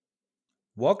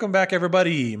Welcome back,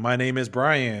 everybody. My name is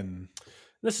Brian.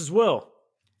 This is Will.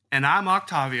 And I'm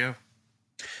Octavio.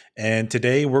 And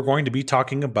today we're going to be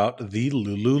talking about the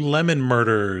Lululemon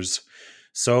murders.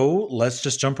 So let's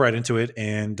just jump right into it,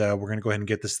 and we're going to go ahead and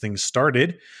get this thing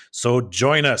started. So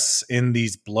join us in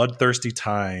these bloodthirsty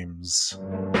times.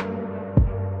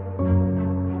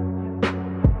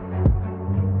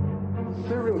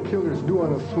 Serial killers do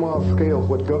on a small scale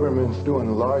what governments do on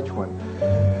a large one.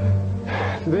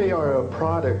 They are a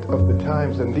product of the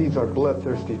times, and these are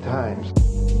bloodthirsty times.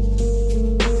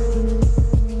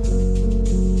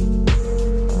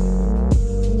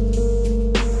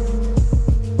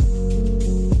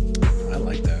 I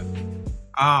like that.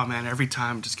 Oh, man, every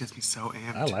time just gets me so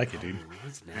amped. I like it, dude.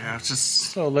 Yeah, it's just...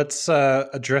 So let's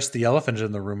address the elephant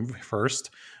in the room first.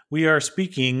 We are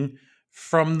speaking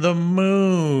from the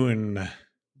moon.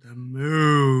 The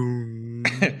moon.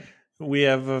 We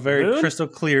have a very crystal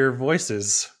clear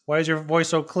voices. Why is your voice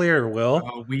so clear, Will?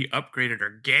 Oh, we upgraded our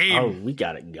game. Oh, we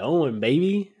got it going,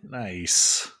 baby.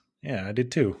 Nice. Yeah, I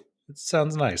did too. It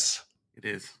sounds nice. It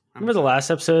is. Remember the last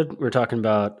episode? We were talking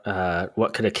about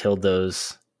what could have killed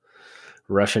those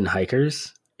Russian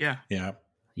hikers? Yeah. Yeah.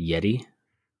 Yeti.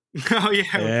 Oh, yeah.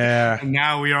 Yeah. And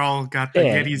now we all got the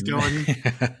Yeah. Yetis going.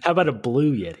 How about a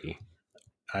blue Yeti?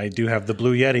 I do have the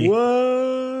blue Yeti.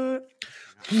 What?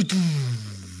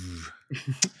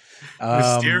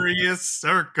 Mysterious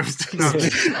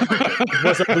circumstances.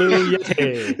 What's a blue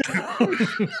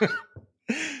Yeti?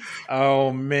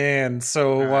 Oh man.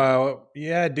 So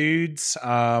yeah, dudes.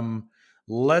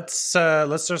 Let's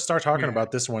just start talking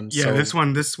about this one. Yeah,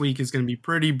 this week is going to be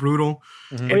pretty brutal.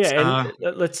 Mhm. Oh, yeah,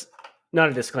 and let's not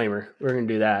a disclaimer. We're going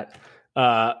to do that.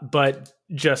 But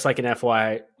just like an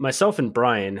FYI, myself and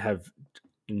Brian have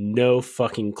no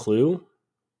fucking clue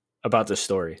about this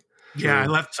story. Yeah,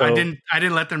 So- I didn't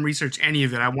let them research any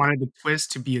of it. I wanted the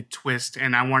twist to be a twist,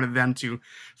 and I wanted them to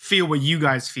feel what you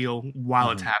guys feel while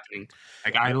it's happening.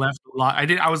 Like I left a lot.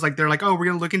 I was like, they're like, oh, we're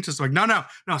gonna look into this. Like, no,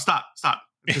 stop.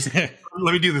 Just let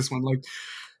me do this one. Like,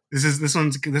 this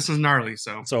one's gnarly.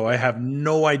 So I have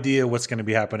no idea what's going to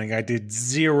be happening. I did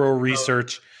zero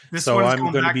research, this so one's I'm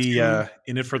going going to back be to-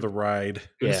 in it for the ride.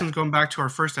 this Yeah. one's going back to our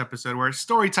first episode where it's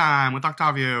story time with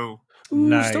Octavio. Ooh,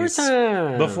 Nice. story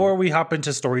time. Before we hop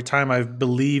into story time, I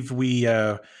believe we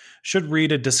should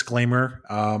read a disclaimer.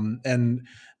 And,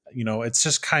 it's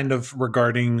just kind of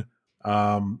regarding,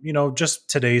 just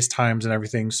today's times and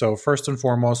everything. So first and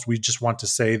foremost, we just want to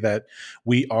say that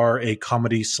we are a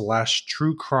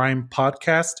comedy/true crime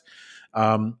podcast.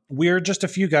 We're just a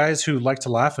few guys who like to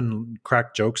laugh and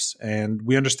crack jokes. And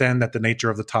we understand that the nature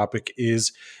of the topic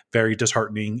is very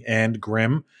disheartening and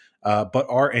grim. But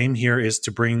our aim here is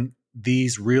to bring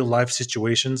these real life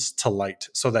situations to light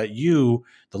so that you,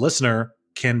 the listener,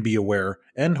 can be aware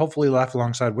and hopefully laugh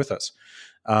alongside with us.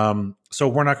 So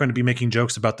we're not going to be making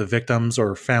jokes about the victims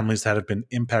or families that have been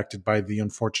impacted by the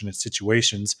unfortunate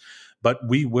situations, but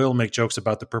we will make jokes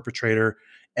about the perpetrator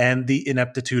and the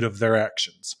ineptitude of their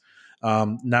actions.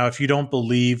 Now, if you don't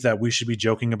believe that we should be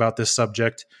joking about this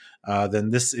subject,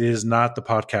 then this is not the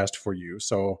podcast for you.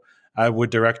 So I would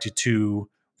direct you to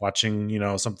watching,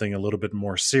 something a little bit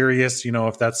more serious,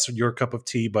 if that's your cup of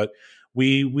tea. But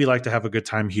we like to have a good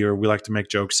time here. We like to make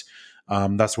jokes.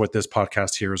 That's what this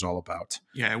podcast here is all about.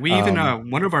 Yeah, we even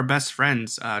one of our best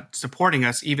friends supporting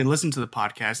us even listened to the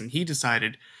podcast, and he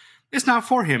decided it's not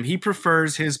for him. He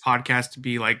prefers his podcast to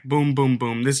be like boom, boom,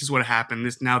 boom. This is what happened.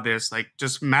 This, like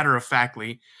just matter of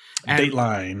factly. And,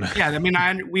 Dateline. Yeah, I mean,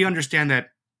 we understand that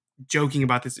joking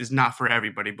about this is not for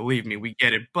everybody. Believe me, we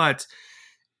get it. But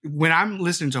when I'm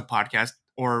listening to a podcast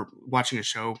or watching a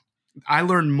show, I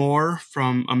learn more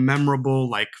from a memorable,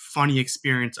 like funny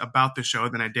experience about the show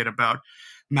than I did about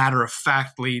matter of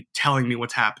factly telling me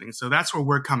what's happening. So that's where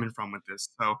we're coming from with this.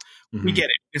 So we get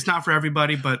it. It's not for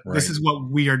everybody, but this is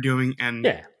what we are doing. And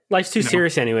Yeah. Life's too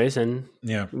serious anyways, and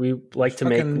Yeah. we like to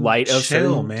make Fucking light of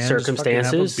chill, certain man. Just fucking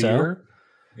circumstances. have a So beer.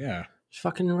 Yeah. just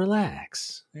fucking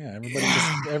relax. Yeah.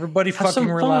 Everybody Have some fucking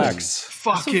fun. relax.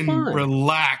 fucking fun.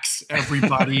 relax,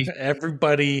 everybody.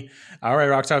 Everybody. All right,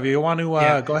 Octavio, you want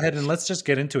to go ahead and let's just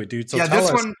get into it, dude. So yeah, tell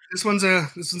this us. one's a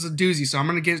doozy. So I'm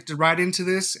gonna get right into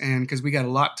this, and because we got a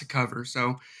lot to cover.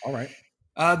 So All right.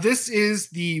 this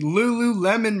is the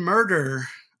Lululemon murder.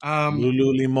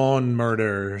 Lululemon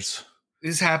murders.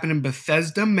 This happened in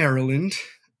Bethesda, Maryland,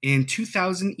 in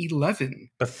 2011.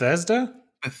 Bethesda?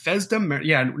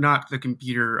 Yeah, not the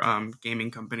computer gaming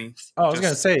company. Oh, I was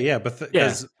going to say, yeah, but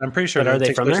I'm pretty sure But are that they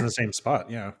takes from place there? in the same spot.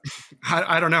 Yeah.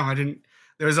 I don't know. I didn't.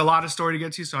 There's a lot of story to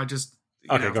get to, so I just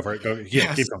Okay, go for it. Go.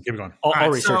 Yeah, Yes. keep going. I'll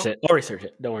right, research so- it. I'll research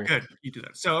it. Don't worry. Good, you do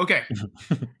that. So, okay,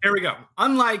 here we go.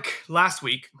 Unlike last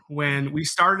week when we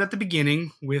started at the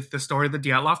beginning with the story of the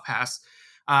Dyatlov Pass,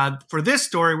 for this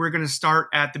story, we're going to start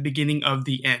at the beginning of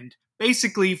the end,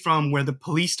 basically from where the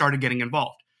police started getting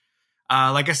involved.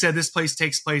 Like I said, this story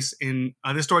takes place in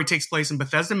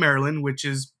Bethesda, Maryland, which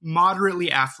is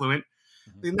moderately affluent.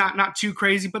 They're not too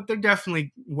crazy, but they're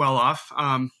definitely well off.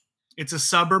 It's a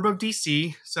suburb of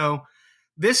DC, so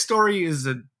this story is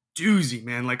a doozy,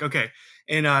 man. Like, okay,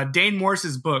 in Dane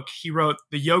Morris's book, he wrote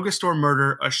 "The Yoga Store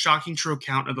Murder: A Shocking True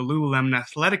Account of the Lululemon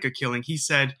Athletica Killing." He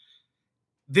said,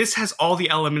 "This has all the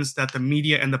elements that the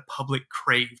media and the public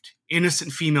craved: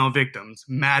 innocent female victims,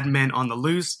 madmen on the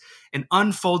loose, an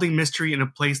unfolding mystery in a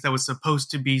place that was supposed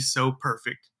to be so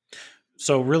perfect."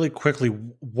 So, really quickly,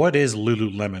 what is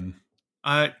Lululemon?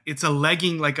 It's a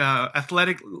legging, like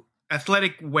athletic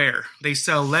wear. They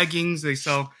sell leggings. They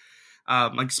sell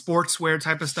like sportswear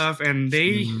type of stuff, and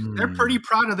they're pretty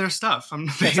proud of their stuff.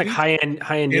 It's like high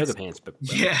end yoga pants, but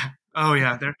yeah. Oh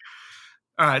yeah. They're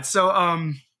all right. So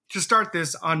to start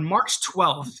this, on March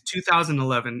 12th,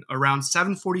 2011, around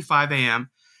 7:45 a.m.,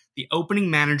 the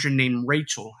opening manager named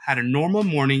Rachel had a normal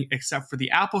morning, except for the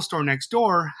Apple store next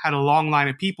door had a long line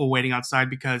of people waiting outside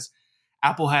because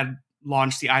Apple had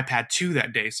launched the iPad 2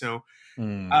 that day. So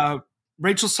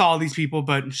Rachel saw these people,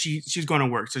 but she's going to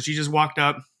work. So she just walked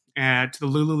up to the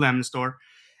Lululemon store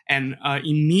and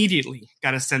immediately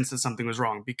got a sense that something was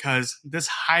wrong, because this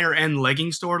higher end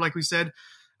legging store, like we said,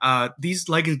 these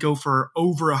leggings go for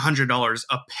over $100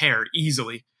 a pair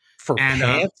easily. For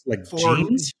pants? Like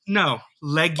jeans? No,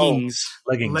 leggings.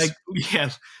 Oh, leggings. Yeah,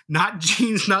 not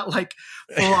jeans, not like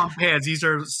full on pants. These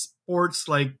are sports,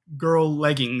 like girl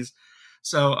leggings.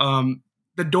 So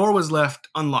the door was left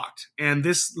unlocked, and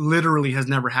this literally has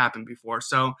never happened before.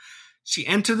 So she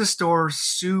entered the store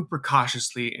super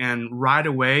cautiously, and right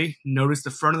away noticed the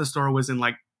front of the store was in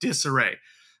like disarray.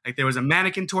 Like there was a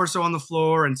mannequin torso on the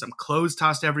floor and some clothes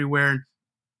tossed everywhere.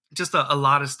 Just a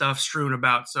lot of stuff strewn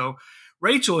about. So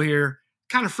Rachel here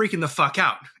kind of freaking the fuck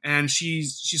out. And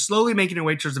she's slowly making her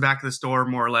way towards the back of the store,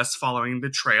 more or less following the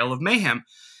trail of mayhem.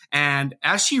 And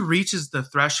as she reaches the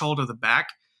threshold of the back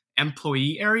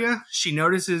employee area, she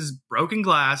notices broken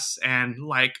glass and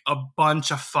like a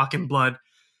bunch of fucking blood.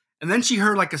 And then she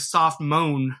heard like a soft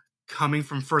moan coming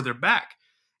from further back.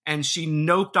 And she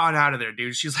noped on out of there,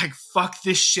 dude. She's like, fuck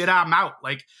this shit, I'm out.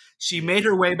 Like, she made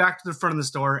her way back to the front of the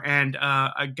store, and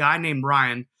a guy named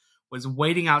Ryan was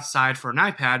waiting outside for an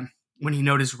iPad when he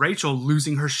noticed Rachel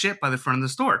losing her shit by the front of the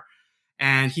store.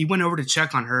 And he went over to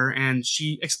check on her, and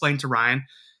she explained to Ryan,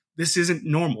 this isn't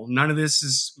normal. None of this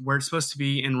is where it's supposed to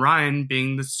be. And Ryan,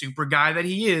 being the super guy that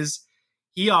he is,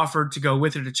 he offered to go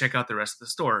with her to check out the rest of the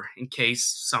store in case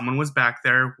someone was back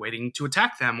there waiting to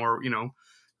attack them, or, you know,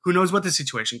 who knows what the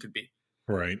situation could be.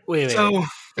 Right. wait.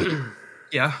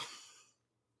 Yeah.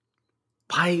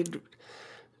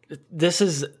 This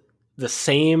is the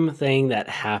same thing that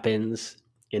happens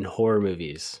in horror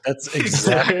movies. That's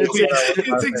exactly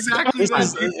it's exactly this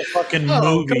that. is a fucking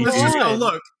Oh, movie. come Let's just go on.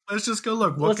 look. Let's just go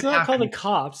look. What Let's could not call happen? the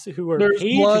cops who are There's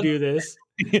paid blood. to do this.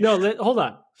 No, hold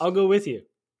on. I'll go with you.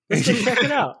 Let's go check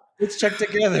it out. Let's check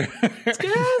together. Let's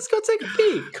go take a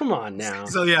peek. Come on now.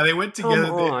 So yeah, they went Come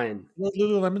together. on.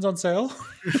 Lululemon's on sale.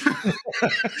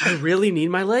 I really need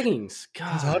my leggings.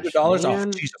 It's God, $100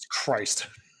 off. Jesus Christ.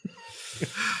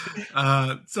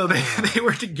 So they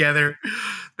were together.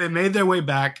 They made their way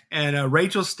back, and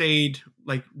Rachel stayed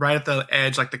like right at the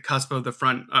edge, like the cusp of the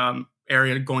front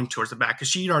area, going towards the back, because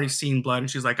she'd already seen blood,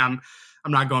 and she's like, I'm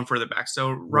not going further back.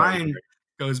 So Ryan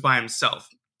goes by himself,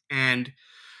 and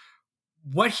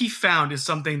what he found is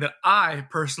something that I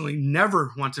personally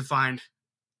never want to find.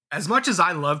 As much as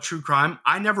I love true crime,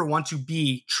 I never want to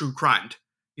be true crimed.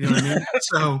 You know what I mean?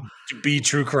 So To be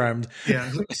true crimed.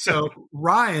 yeah. So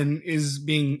Ryan is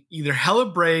being either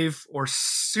hella brave or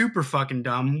super fucking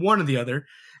dumb, one or the other,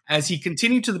 as he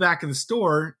continued to the back of the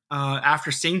store after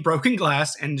seeing broken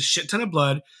glass and a shit ton of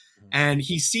blood. And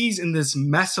he sees in this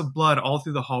mess of blood all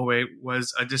through the hallway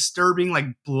was a disturbing like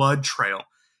blood trail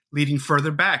leading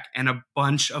further back, and a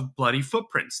bunch of bloody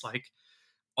footprints, like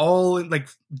all like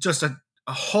just a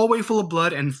hallway full of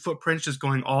blood and footprints just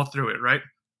going all through it, right?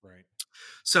 Right.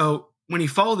 So when he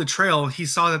followed the trail, he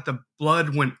saw that the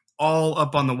blood went all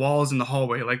up on the walls in the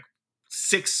hallway, like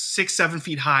 7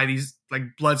 feet high, these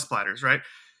like blood splatters, right?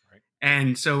 Right.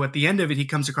 And so at the end of it, he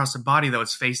comes across a body that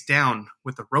was face down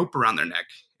with a rope around their neck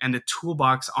and a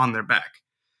toolbox on their back.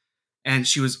 And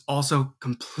she was also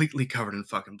completely covered in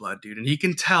fucking blood, dude. And he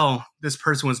can tell this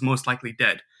person was most likely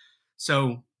dead.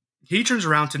 So he turns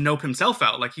around to nope himself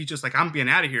out. Like, he's just like, I'm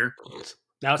getting out of here.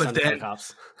 Now it's But time to call the then,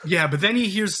 cops. yeah, but then he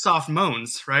hears soft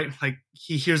moans, right? Like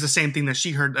he hears the same thing that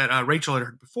she heard, that Rachel had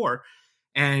heard before.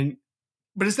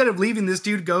 But instead of leaving, this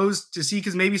dude goes to see,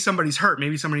 because maybe somebody's hurt,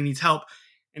 maybe somebody needs help.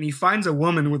 And he finds a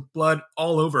woman with blood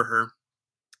all over her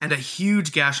and a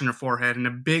huge gash on her forehead and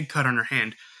a big cut on her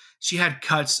hand. She had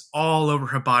cuts all over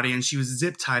her body, and she was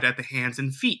zip tied at the hands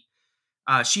and feet.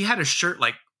 She had a shirt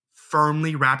like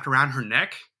firmly wrapped around her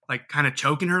neck, like kind of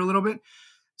choking her a little bit.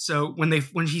 So when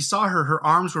he saw her, her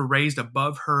arms were raised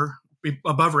above her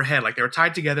head, like they were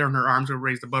tied together, and her arms were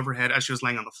raised above her head as she was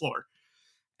laying on the floor.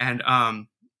 And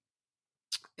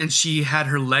she had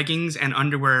her leggings and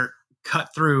underwear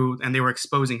cut through, and they were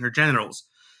exposing her genitals.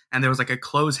 And there was like a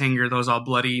clothes hanger that was all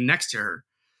bloody next to her.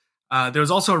 There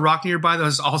was also a rock nearby that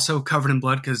was also covered in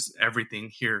blood, because everything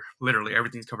here, literally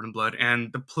everything's covered in blood.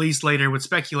 And the police later would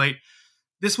speculate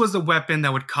this was the weapon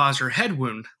that would cause her head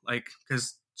wound, like,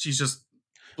 because she's just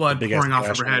blood pouring off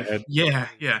of her head. Yeah.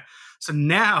 So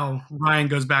now Ryan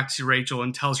goes back to Rachel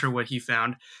and tells her what he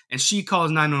found, and she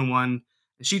calls 911,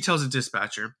 and she tells the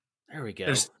dispatcher, There we go.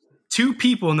 "There's 2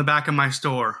 people in the back of my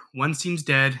store. One seems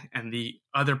dead, and the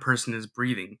other person is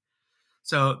breathing."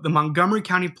 So the Montgomery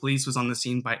County Police was on the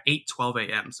scene by 8:12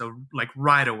 a.m., so like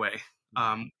right away.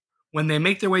 When they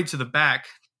make their way to the back,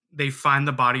 they find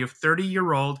the body of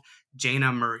 30-year-old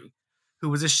Jana Murray, who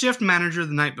was a shift manager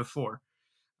the night before.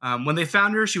 When they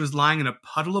found her, she was lying in a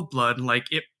puddle of blood,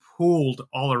 like it pooled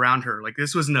all around her. Like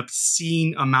this was an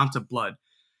obscene amount of blood.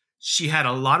 She had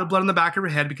a lot of blood on the back of her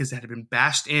head because it had been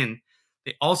bashed in.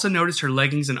 They also noticed her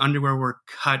leggings and underwear were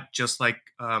cut just like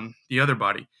the other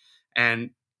body.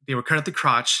 And they were cut at the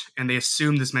crotch, and they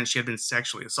assumed this meant she had been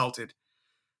sexually assaulted.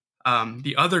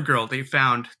 The other girl they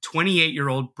found,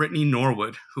 28-year-old Brittany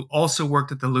Norwood, who also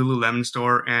worked at the Lululemon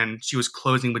store, and she was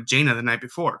closing with Jana the night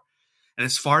before. And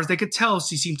as far as they could tell,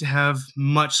 she seemed to have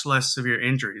much less severe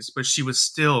injuries, but she was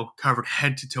still covered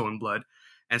head to toe in blood.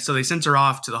 And so they sent her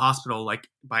off to the hospital, like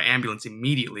by ambulance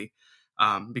immediately,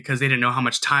 because they didn't know how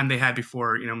much time they had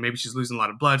before, maybe she's losing a lot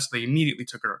of blood. So they immediately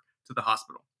took her to the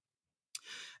hospital.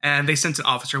 And they sent an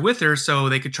officer with her so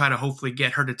they could try to hopefully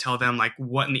get her to tell them like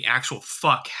what in the actual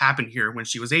fuck happened here when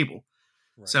she was able.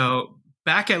 Right. So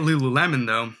back at Lululemon,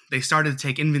 though, they started to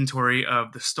take inventory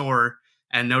of the store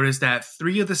and noticed that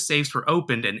 3 of the safes were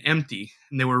opened and empty.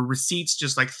 And there were receipts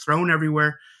just like thrown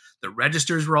everywhere. The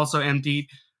registers were also emptied.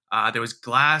 There was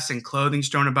glass and clothing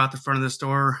strewn about the front of the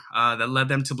store that led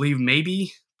them to believe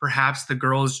perhaps the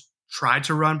girls tried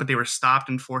to run, but they were stopped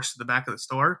and forced to the back of the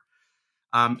store.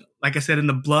 Like I said, in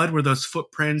the blood were those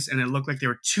footprints, and it looked like there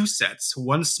were 2 sets,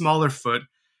 one smaller foot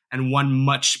and one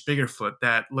much bigger foot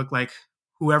that looked like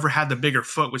whoever had the bigger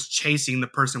foot was chasing the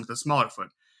person with the smaller foot.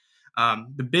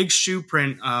 The big shoe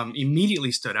print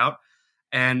immediately stood out.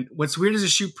 And what's weird is the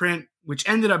shoe print, which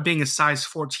ended up being a size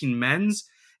 14 men's,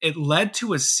 it led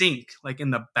to a sink like in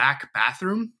the back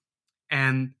bathroom,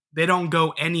 and they don't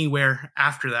go anywhere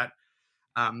after that.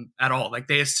 At all. Like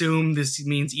they assume this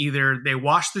means either they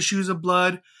washed the shoes of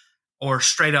blood or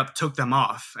straight up took them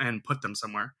off and put them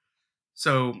somewhere.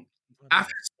 So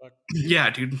after,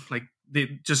 yeah, dude, like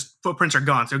they just footprints are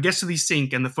gone. So it gets to the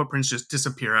sink and the footprints just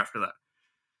disappear after that.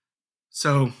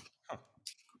 So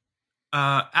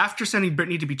after sending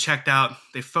Brittany to be checked out,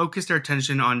 they focused their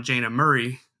attention on Jana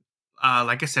Murray.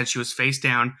 Like I said, she was face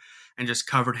down and just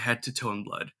covered head to toe in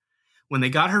blood. When they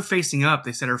got her facing up,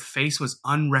 they said her face was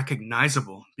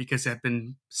unrecognizable because it had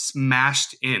been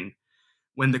smashed in.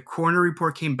 When the coroner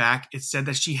report came back, it said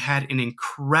that she had an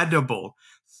incredible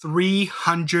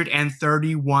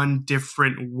 331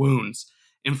 different wounds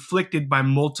inflicted by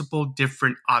multiple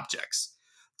different objects.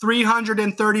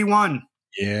 331!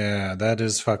 Yeah, that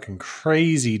is fucking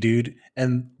crazy, dude.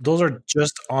 And those are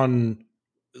just and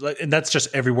that's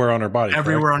just everywhere on her body.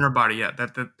 Everywhere correct? On her body, yeah.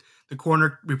 The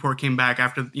coroner report came back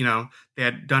after, they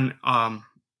had done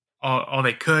all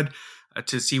they could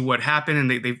to see what happened,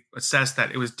 and they assessed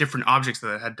that it was different objects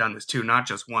that had done this too, not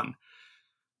just one.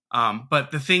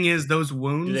 But the thing is, those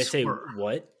wounds. Did they say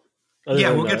what? Other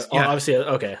obviously,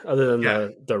 okay. Other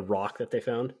than the rock that they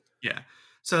found. Yeah.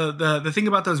 So the thing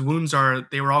about those wounds are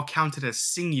they were all counted as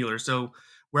singular. So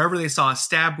wherever they saw a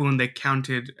stab wound, they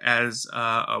counted as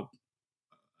a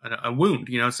wound,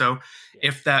 So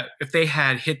if they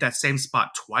had hit that same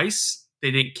spot twice,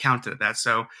 they didn't count it at that.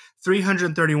 So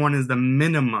 331 is the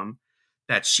minimum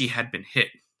that she had been hit.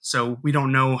 So we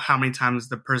don't know how many times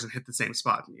the person hit the same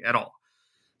spot at all.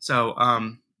 So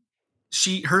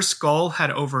her skull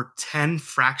had over 10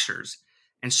 fractures,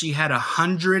 and she had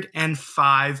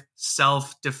 105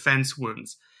 self-defense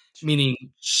wounds, meaning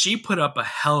she put up a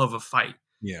hell of a fight.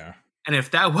 Yeah. And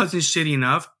if that wasn't shitty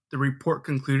enough, the report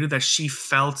concluded that she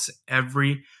felt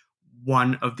every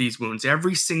one of these wounds,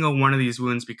 every single one of these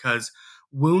wounds, because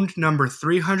wound number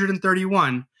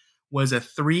 331 was a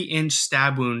 3-inch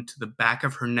stab wound to the back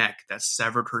of her neck that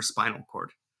severed her spinal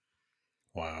cord.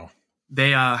 Wow.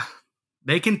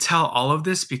 They can tell all of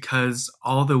this because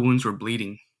all the wounds were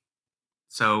bleeding.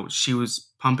 So she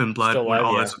was pumping blood. Still alive, when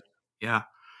all yeah. this, yeah.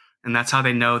 And that's how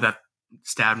they know that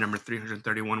stab number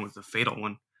 331 was the fatal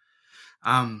one.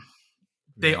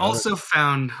 They Yeah, also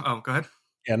found... Oh, go ahead.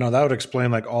 Yeah, no, that would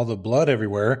explain like all the blood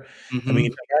everywhere. I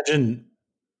mean, imagine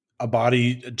a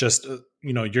body just,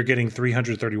 you're getting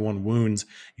 331 wounds.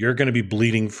 You're going to be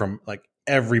bleeding from like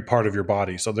every part of your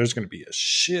body. So there's going to be a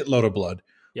shitload of blood.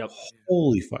 Yep.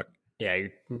 Holy fuck. Yeah,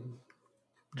 you're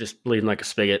just bleeding like a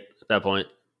spigot at that point.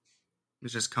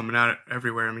 It's just coming out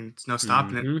everywhere. I mean, it's no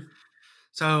stopping it. Mhm.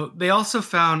 So they also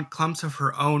found clumps of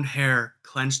her own hair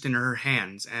clenched in her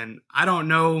hands. And I don't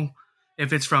know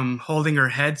if it's from holding her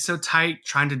head so tight,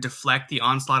 trying to deflect the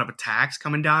onslaught of attacks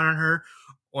coming down on her,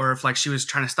 or if like she was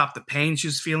trying to stop the pain she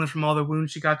was feeling from all the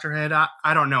wounds she got to her head.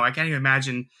 I don't know. I can't even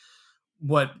imagine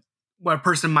what a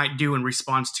person might do in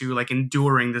response to like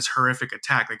enduring this horrific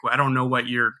attack. Like, I don't know what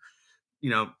your,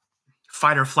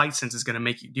 fight or flight sense is going to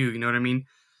make you do. You know what I mean?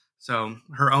 So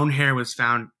her own hair was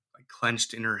found like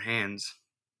clenched in her hands.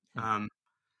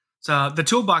 So the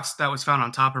toolbox that was found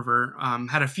on top of her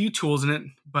had a few tools in it,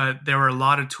 but there were a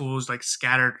lot of tools like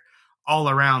scattered all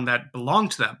around that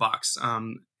belonged to that box.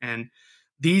 And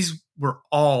these were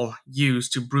all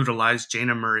used to brutalize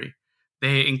Jana Murray.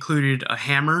 They included a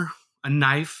hammer, a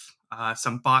knife,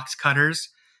 some box cutters,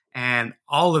 and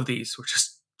all of these were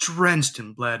just drenched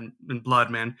in blood,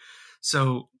 man.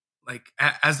 So, like,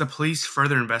 as the police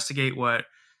further investigate what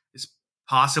is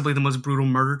possibly the most brutal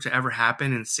murder to ever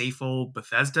happen in safe old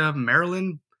Bethesda,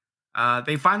 Maryland,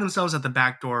 they find themselves at the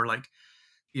back door, like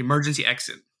the emergency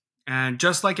exit. And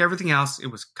just like everything else,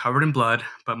 it was covered in blood,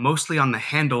 but mostly on the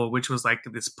handle, which was like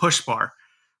this push bar.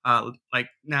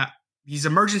 Now, these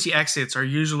emergency exits are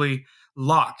usually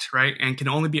locked, right? And can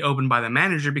only be opened by the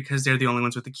manager because they're the only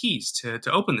ones with the keys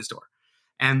to open this door.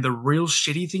 And the real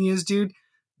shitty thing is, dude,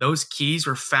 those keys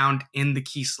were found in the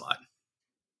key slot.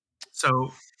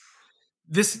 So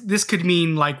this could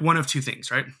mean like one of two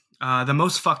things, right? The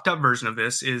most fucked up version of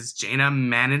this is Jana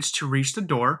managed to reach the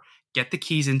door, get the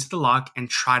keys into the lock, and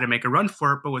try to make a run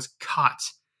for it, but was caught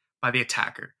by the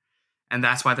attacker. And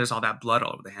that's why there's all that blood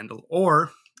all over the handle.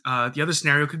 Or the other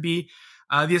scenario could be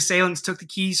the assailants took the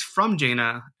keys from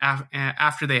Jana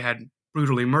after they had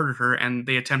brutally murdered her, and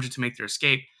they attempted to make their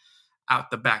escape out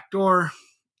the back door.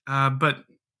 But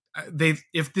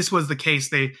if this was the case,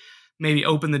 they maybe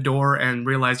opened the door and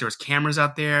realized there was cameras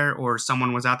out there, or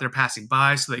someone was out there passing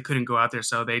by, so they couldn't go out there,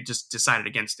 so they just decided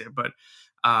against it. But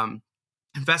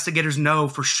investigators know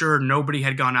for sure nobody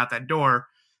had gone out that door,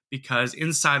 because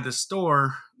inside the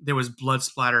store there was blood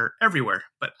splatter everywhere,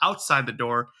 but outside the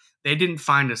door they didn't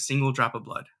find a single drop of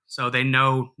blood, so they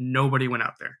know nobody went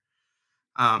out there.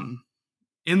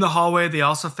 In the hallway they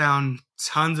also found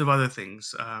tons of other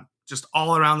things, just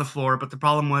all around the floor, but the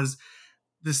problem was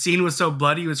the scene was so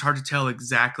bloody it was hard to tell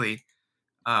exactly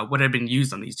what had been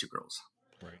used on these two girls.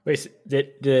 Right. Wait, so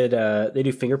did they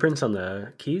do fingerprints on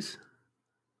the keys?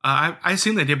 I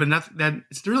assume they did, but that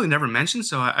it's really never mentioned.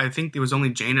 So I think there was only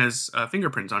Jana's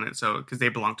fingerprints on it. So because they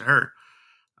belonged to her.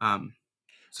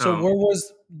 So where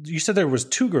was, you said there was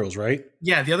two girls, right?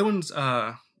 Yeah, the other one's.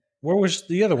 Where was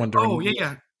the other one during? Oh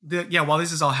yeah. While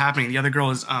this is all happening, the other girl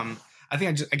is. I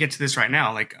think I get to this right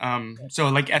now. Like so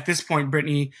like at this point,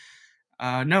 Brittany.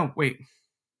 No, wait.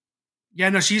 Yeah,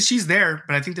 no, she's there,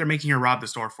 but I think they're making her rob the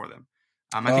store for them.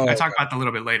 I talk about that a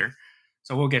little bit later,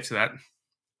 so we'll get to that.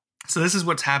 So this is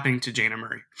what's happening to Jana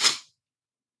Murray.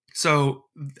 So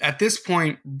at this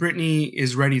point, Brittany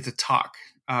is ready to talk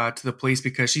to the police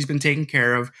because she's been taken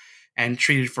care of and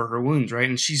treated for her wounds, right?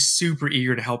 And she's super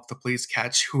eager to help the police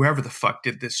catch whoever the fuck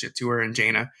did this shit to her and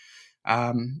Jana.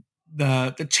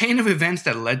 The chain of events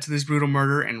that led to this brutal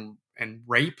murder and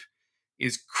rape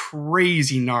is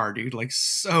crazy gnar, dude. Like,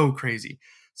 so crazy.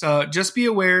 So just be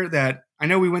aware that I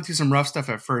know we went through some rough stuff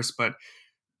at first, but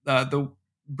the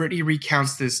Brittany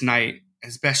recounts this night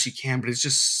as best she can, but it's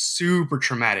just super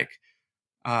traumatic.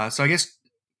 So I guess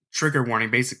trigger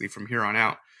warning basically from here on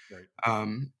out.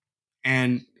 Right.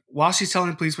 And while she's telling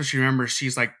the police what she remembers,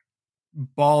 she's like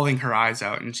bawling her eyes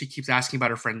out, and she keeps asking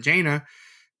about her friend Jana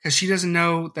because she doesn't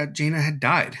know that Jana had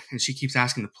died. And she keeps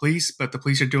asking the police, but the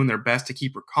police are doing their best to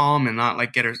keep her calm and not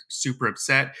like get her super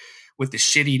upset with the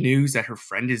shitty news that her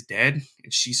friend is dead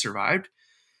and she survived.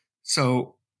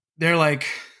 So they're like,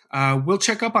 we'll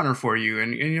check up on her for you,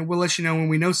 and we'll let you know when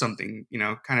we know something,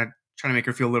 kind of trying to make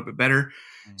her feel a little bit better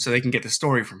so they can get the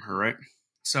story from her, right?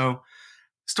 So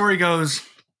Story goes,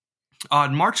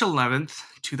 on March 11th,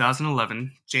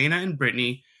 2011, Jana and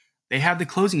Brittany, they have the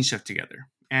closing shift together,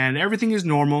 and everything is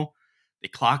normal. They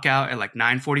clock out at like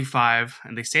 9:45,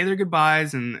 and they say their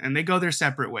goodbyes, and they go their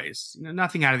separate ways.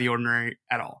 Nothing out of the ordinary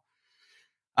at all.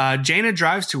 Jana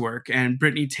drives to work, and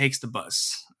Brittany takes the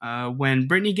bus. When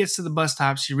Brittany gets to the bus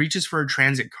stop, she reaches for her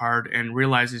transit card and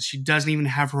realizes she doesn't even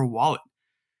have her wallet.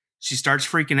 She starts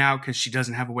freaking out because she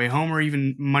doesn't have a way home or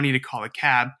even money to call a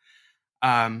cab.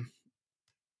 Um,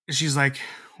 she's like,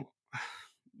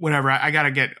 whatever, I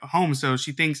gotta get home. So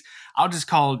she thinks, I'll just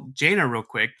call Jana real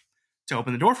quick to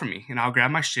open the door for me, and I'll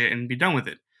grab my shit and be done with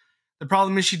it. The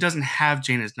problem is she doesn't have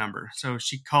Jana's number, so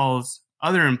she calls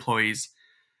other employees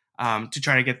to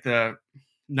try to get the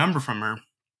number from her.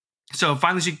 So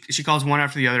finally, she calls one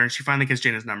after the other, and she finally gets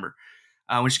Jana's number.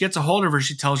 When she gets a hold of her,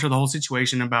 she tells her the whole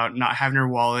situation about not having her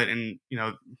wallet and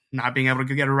not being able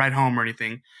to get a ride home or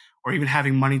anything, or even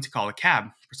having money to call a cab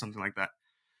or something like that.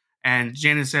 And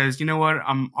Jana says, you know what,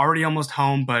 I'm already almost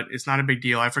home, but it's not a big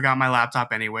deal. I forgot my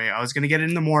laptop anyway. I was going to get it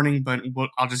in the morning, but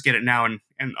I'll just get it now and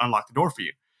unlock the door for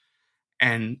you.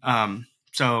 And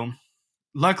so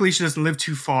luckily she doesn't live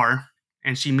too far,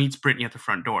 and she meets Brittany at the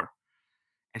front door.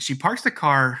 And she parks the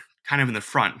car kind of in the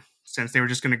front, since they were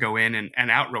just going to go in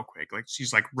and out real quick. Like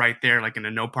she's like right there, like in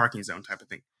a no parking zone type of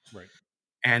thing. Right.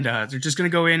 And they're just going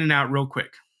to go in and out real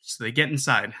quick. So they get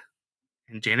inside,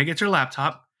 and Jana gets her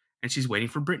laptop, and she's waiting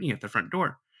for Brittany at the front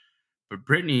door. But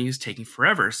Brittany is taking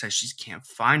forever, says she can't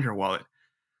find her wallet.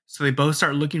 So they both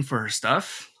start looking for her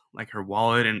stuff, like her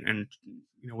wallet and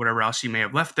whatever else she may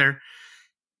have left there.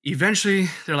 Eventually,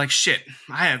 they're like, shit,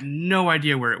 I have no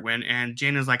idea where it went. And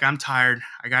Jana's like, I'm tired.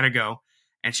 I got to go.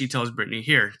 And she tells Brittany,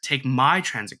 here, take my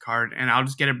transit card, and I'll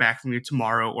just get it back from you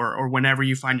tomorrow or whenever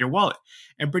you find your wallet.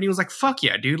 And Brittany was like, fuck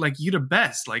yeah, dude. Like, you the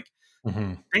best. Like,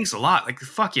 thanks a lot. Like,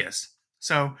 fuck yes.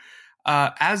 So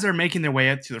as they're making their way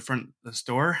up to the front of the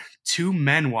store, two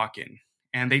men walk in,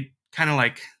 and they kind of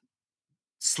like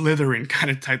slithering kind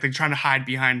of type. They're trying to hide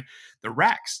behind the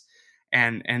racks.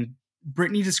 And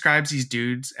Brittany describes these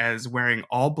dudes as wearing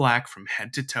all black from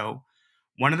head to toe.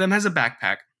 One of them has a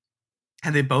backpack,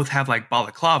 and they both have like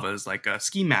balaclavas, like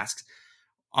ski masks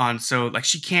on. So like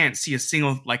she can't see a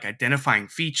single like identifying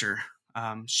feature.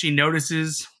 She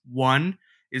notices one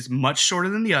is much shorter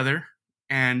than the other,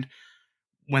 and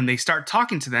when they start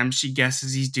talking to them, she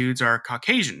guesses these dudes are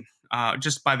Caucasian,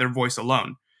 just by their voice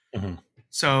alone. Mm-hmm.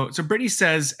 So Brittany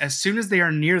says as soon as they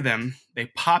are near them, they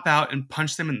pop out and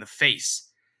punch them in the face.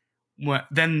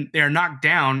 Then they are knocked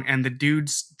down, and the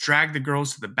dudes drag the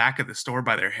girls to the back of the store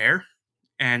by their hair.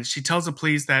 And she tells the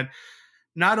police that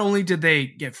not only did they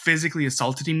get physically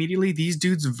assaulted immediately, these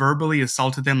dudes verbally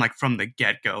assaulted them like from the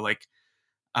get-go. Like,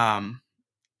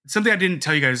 something I didn't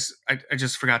tell you guys, I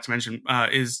just forgot to mention,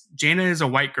 is Jana is a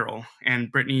white girl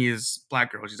and Brittany is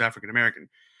black girl. She's African American.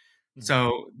 Mm-hmm.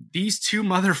 So these two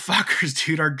motherfuckers,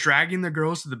 dude, are dragging the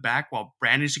girls to the back while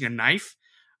brandishing a knife,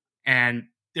 and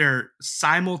they're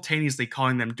simultaneously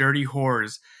calling them dirty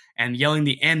whores and yelling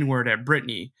the N-word at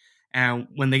Brittany. And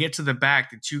when they get to the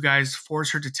back, the two guys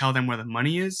force her to tell them where the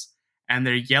money is, and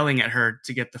they're yelling at her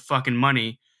to get the fucking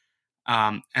money.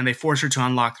 And they force her to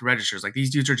unlock the registers. Like,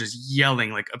 these dudes are just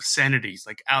yelling like obscenities,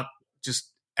 like out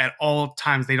just at all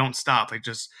times. They don't stop. Like,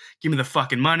 just give me the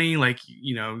fucking money, like,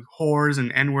 whores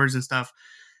and N-words and stuff.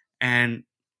 And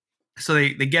so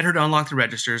they get her to unlock the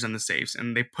registers and the safes,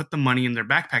 and they put the money in their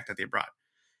backpack that they brought.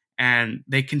 And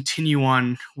they continue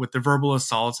on with the verbal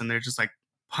assaults, and they're just like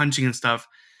punching and stuff.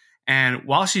 And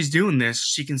while she's doing this,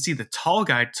 she can see the tall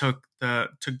guy took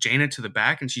Jana to the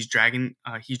back, and he's dragging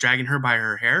her by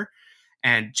her hair.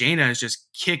 And Jana is just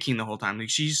kicking the whole time. Like,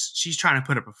 she's trying to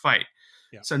put up a fight.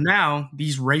 Yeah. So now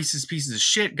these racist pieces of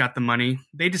shit got the money.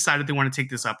 They decided they want to take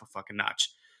this up a fucking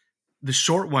notch. The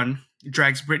short one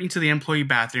drags Brittany to the employee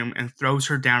bathroom and throws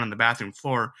her down on the bathroom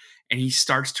floor, and he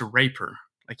starts to rape her.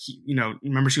 Like,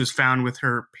 remember she was found with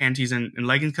her panties and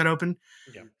leggings cut open?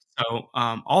 Yeah. So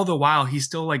all the while, he's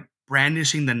still like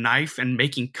brandishing the knife and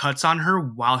making cuts on her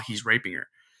while he's raping her.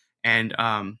 And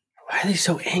why are they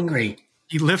so angry?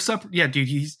 He lifts up, yeah, dude.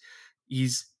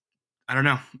 He's, I don't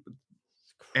know,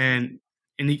 and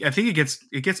I think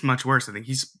it gets much worse. I think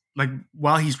he's like,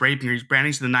 while he's raping her, he's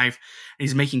brandishing the knife, and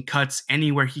he's making cuts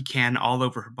anywhere he can all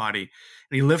over her body.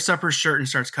 And he lifts up her shirt and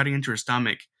starts cutting into her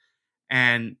stomach.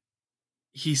 And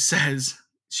he says,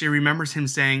 she remembers him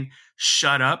saying,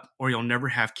 "Shut up, or you'll never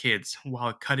have kids,"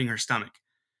 while cutting her stomach.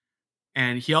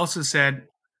 And he also said,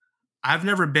 "I've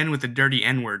never been with a dirty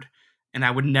N-word, and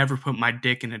I would never put my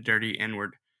dick in a dirty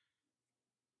N-word."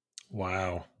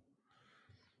 Wow.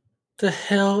 The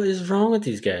hell is wrong with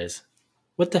these guys?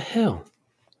 What the hell?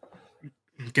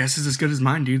 Guess is as good as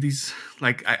mine, dude. These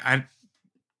like I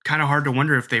kind of hard to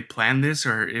wonder if they planned this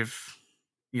or if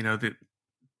that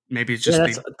maybe it's just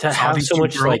they that's to saw have these so two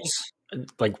much girls.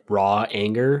 like raw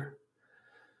anger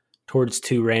towards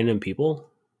two random people.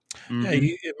 Yeah,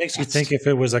 Mhm. it makes you think if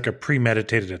it was like a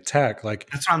premeditated attack. Like,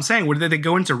 That's what I'm saying. What did they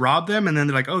go in to rob them, and then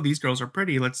they're like, "Oh, these girls are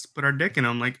pretty. Let's put our dick in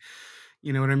them." Like,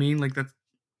 you know what I mean? Like that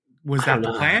was I don't that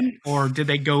the know. plan, or did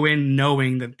they go in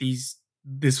knowing that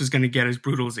this was going to get as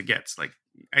brutal as it gets? Like,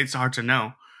 it's hard to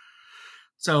know.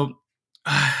 So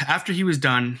after he was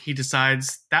done, he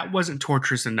decides that wasn't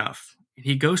torturous enough, and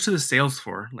he goes to the sales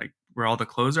floor, like where all the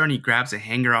clothes are, and he grabs a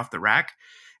hanger off the rack,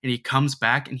 and he comes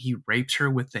back and he rapes her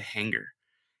with the hanger,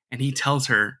 and he tells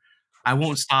her, "I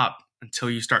won't stop until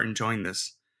you start enjoying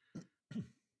this."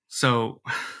 So,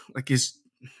 like, is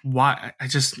why I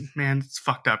just man, it's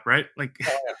fucked up, right? Like,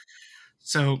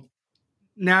 so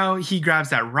now he grabs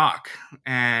that rock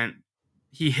and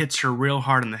he hits her real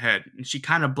hard in the head, and she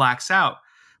kind of blacks out,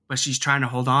 but she's trying to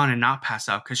hold on and not pass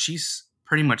out because she's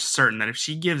pretty much certain that if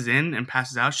she gives in and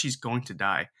passes out, she's going to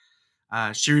die.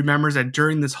 She remembers that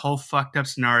during this whole fucked up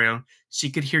scenario, she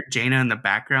could hear Jaina in the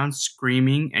background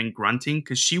screaming and grunting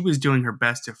because she was doing her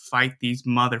best to fight these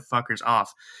motherfuckers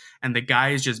off. And the guy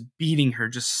is just beating her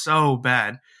just so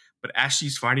bad. But as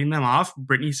she's fighting them off,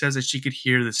 Brittany says that she could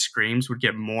hear the screams would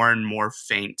get more and more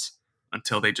faint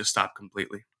until they just stopped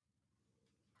completely.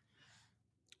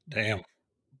 damn.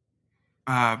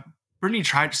 Uh, Brittany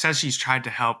says she's tried to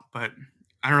help, but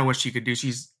I don't know what she could do.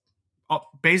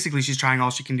 Basically she's trying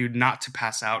all she can do not to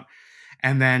pass out.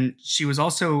 And then she was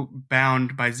also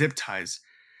bound by zip ties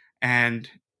and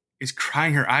is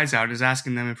crying her eyes out, is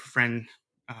asking them if her friend,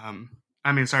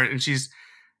 and she's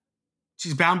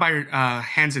bound by her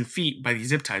hands and feet by these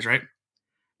zip ties, right?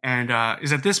 And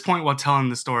is at this point while telling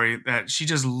the story that she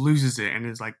just loses it and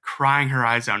is like crying her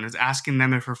eyes out and is asking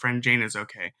them if her friend Jane is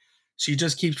okay. She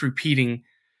just keeps repeating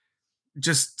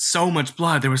just so much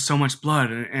blood. There was so much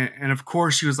blood. And of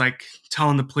course, she was like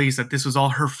telling the police that this was all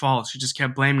her fault. She just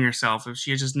kept blaming herself. If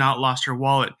she had just not lost her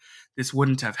wallet, this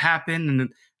wouldn't have happened. And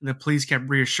the police kept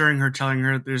reassuring her, telling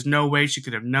her there's no way she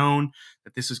could have known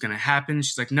that this was going to happen.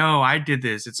 She's like, no, I did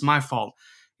this. It's my fault.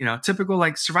 Typical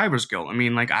like survivor's guilt. I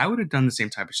mean, like I would have done the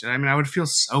same type of shit. I mean, I would feel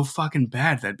so fucking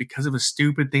bad that because of a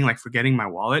stupid thing like forgetting my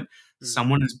wallet,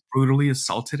 someone is brutally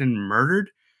assaulted and murdered.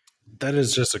 That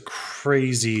is just a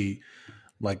crazy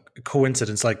like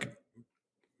coincidence. Like,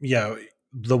 yeah,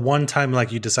 the one time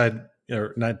like you decide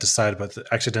or not decide, but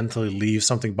accidentally leave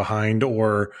something behind,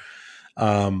 or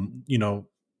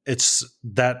it's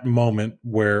that moment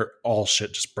where all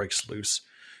shit just breaks loose.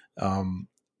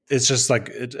 It's just like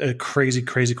a crazy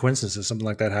coincidence that something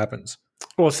like that happens.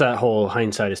 Well, it's that whole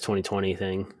hindsight is 2020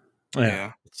 thing.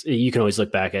 Yeah. You can always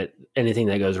look back at anything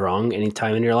that goes wrong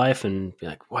anytime in your life and be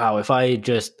like, wow, if I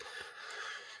just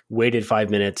waited 5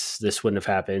 minutes, this wouldn't have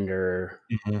happened. Or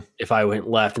if I went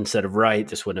left instead of right,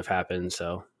 this wouldn't have happened.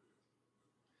 So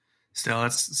still,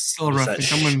 that's still a rough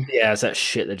thing. It's that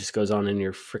shit that just goes on in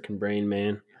your freaking brain,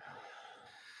 man.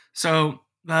 So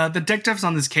the detectives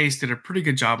on this case did a pretty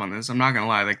good job on this. I'm not gonna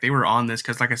lie, like they were on this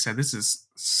because, like I said, this is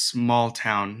small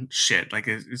town shit. Like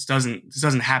this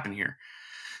doesn't happen here.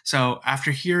 So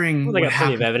after hearing, they got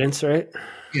plenty of evidence, right?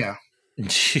 Yeah,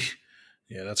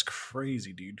 yeah, that's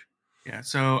crazy, dude. Yeah.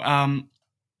 So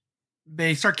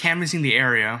they start canvassing the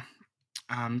area.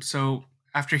 So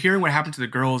after hearing what happened to the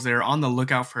girls, they're on the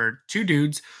lookout for two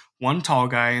dudes, one tall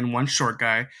guy and one short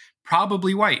guy,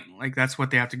 probably white. Like that's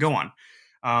what they have to go on.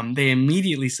 They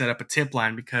immediately set up a tip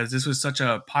line because this was such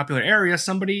a popular area.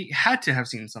 Somebody had to have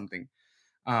seen something,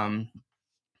 and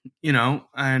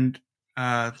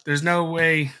there's no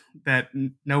way that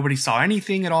nobody saw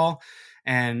anything at all.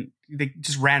 And they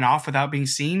just ran off without being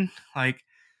seen. Like,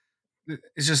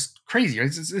 it's just crazy.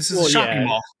 This is a shopping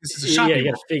mall. This is a shopping mall.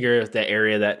 You got to figure the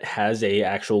area that has a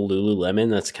actual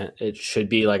Lululemon. It should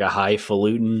be like a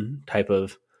highfalutin type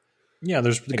of. Yeah,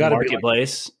 there's like got to be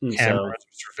marketplace, like cameras, or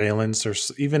surveillance, or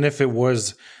even if it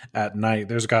was at night,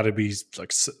 there's got to be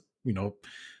like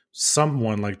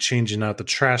someone like changing out the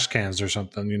trash cans or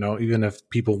something. Even if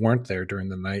people weren't there during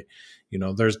the night,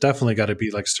 there's definitely got to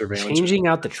be like surveillance. Changing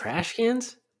out the trash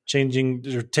cans. Taking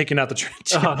out the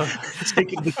trash.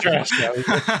 Taking the trash cans.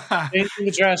 Changing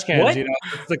the trash cans. What?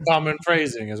 It's the common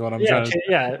phrasing is what I'm trying to say.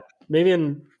 Yeah, maybe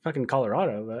in fucking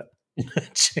Colorado,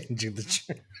 but changing the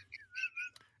trash.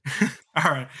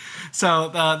 All right. So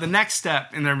the next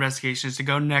step in their investigation is to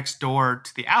go next door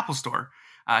to the Apple store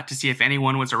to see if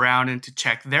anyone was around and to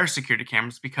check their security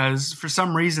cameras, because for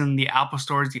some reason the Apple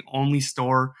store is the only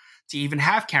store to even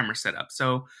have cameras set up.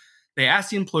 So they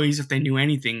asked the employees if they knew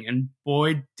anything, and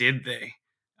boy, did they.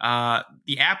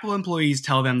 The Apple employees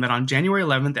tell them that on January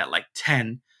 11th at like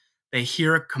 10, they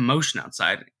hear a commotion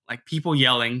outside, like people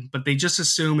yelling, but they just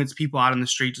assume it's people out on the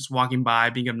street just walking by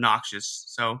being obnoxious.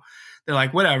 So they're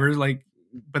like, whatever, like,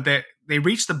 but they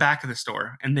reach the back of the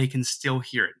store and they can still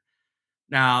hear it.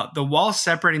 Now, the wall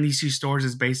separating these two stores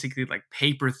is basically like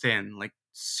paper thin, like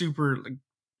super, like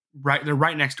right. They're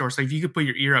right next door. So if you could put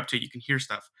your ear up to it, you can hear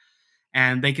stuff,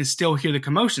 and they can still hear the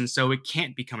commotion. So it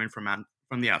can't be coming from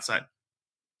the outside.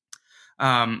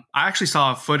 I actually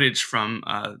saw footage from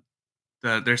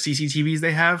their CCTVs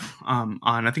they have on,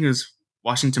 I think it was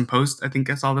Washington Post. I think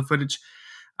I saw the footage,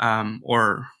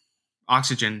 or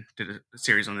Oxygen did a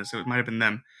series on this. So it might have been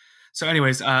them. So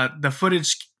anyways, the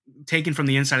footage taken from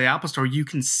the inside of the Apple store, you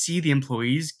can see the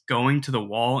employees going to the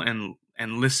wall and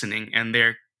listening, and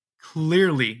they're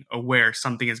clearly aware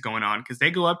something is going on, because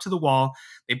they go up to the wall,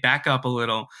 they back up a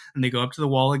little, and they go up to the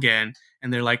wall again,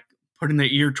 and they're like putting their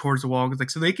ear towards the wall, like,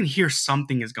 so they can hear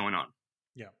something is going on.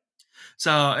 Yeah.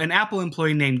 So an Apple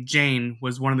employee named Jane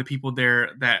was one of the people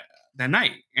there that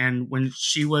night, and when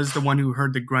she was the one who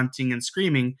heard the grunting and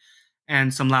screaming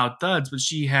and some loud thuds, but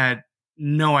she had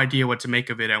no idea what to make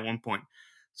of it at one point.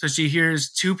 So she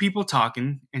hears two people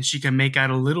talking, and she can make out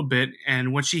a little bit.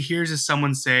 And what she hears is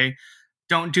someone say,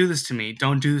 "Don't do this to me.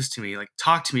 Don't do this to me. Like,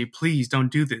 talk to me, please.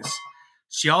 Don't do this."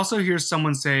 She also hears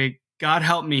someone say, "God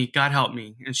help me. God help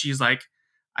me." And she's like,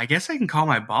 I guess I can call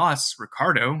my boss,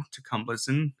 Ricardo, to come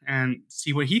listen and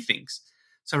see what he thinks.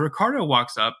 So Ricardo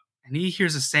walks up, and he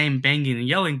hears the same banging and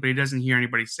yelling, but he doesn't hear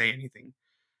anybody say anything.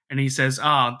 And he says,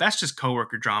 "Oh, that's just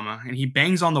coworker drama." And he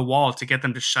bangs on the wall to get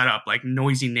them to shut up, like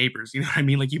noisy neighbors. You know what I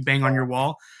mean? Like you bang on your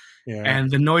wall. Yeah.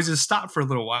 And the noises stopped for a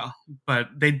little while. But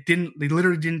they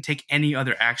literally didn't take any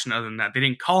other action other than that. They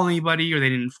didn't call anybody, or they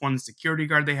didn't inform the security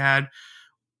guard they had,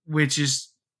 which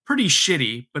is pretty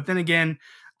shitty. But then again,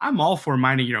 I'm all for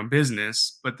minding your own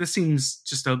business, but this seems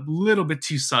just a little bit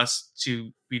too sus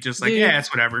to be just like, yeah,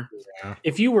 it's whatever. Yeah.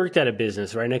 If you worked at a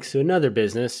business right next to another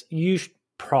business, you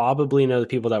probably know the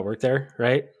people that work there,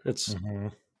 right? It's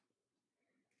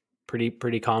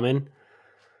pretty common.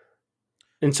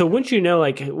 And so once you know,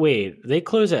 like, wait, they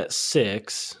close at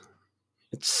 6,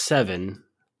 it's 7.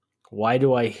 Why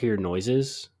do I hear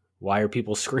noises? Why are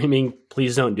people screaming,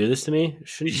 "Please don't do this to me"?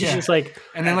 Shouldn't you just like,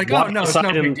 and then like, oh no, it's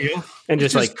no big deal, and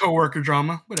it's just like coworker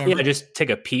drama, whatever. Yeah, just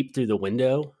take a peep through the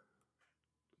window.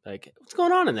 Like, what's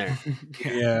going on in there?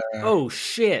 Yeah. Oh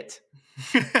shit!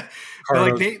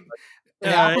 Like the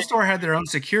Apple Store had their own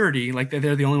security, like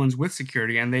they're the only ones with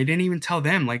security, and they didn't even tell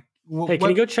them. Like, hey, can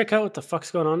you go check out what the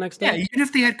fuck's going on next day? Yeah, even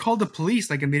if they had called the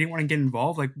police, like, and they didn't want to get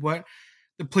involved, like, what?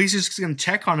 The police are just going to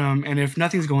check on them, and if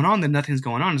nothing's going on, then nothing's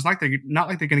going on. It's not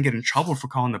like they're going to get in trouble for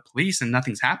calling the police and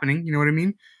nothing's happening. You know what I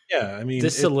mean? Yeah, I mean,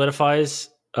 this solidifies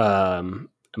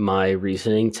my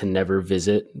reasoning to never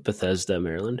visit Bethesda,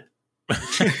 Maryland.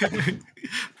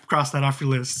 Cross that off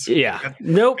your list. Yeah.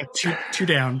 Nope. Two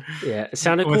down. Yeah. It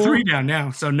sounded cool. 3 down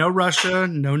now. So no Russia,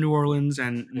 no New Orleans,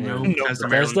 and no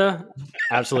Bethesda.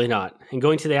 Absolutely not. And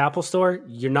going to the Apple Store,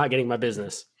 you're not getting my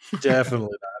business.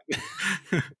 Definitely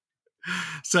not.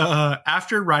 So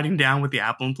after writing down what the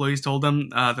Apple employees told them,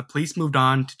 the police moved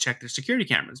on to check their security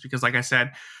cameras because, like I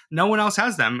said, no one else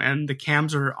has them. And the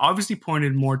cams are obviously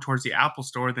pointed more towards the Apple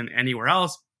Store than anywhere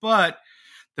else. But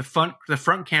the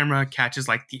front camera catches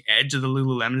like the edge of the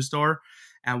Lululemon store.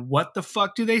 And what the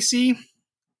fuck do they see?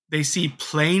 They see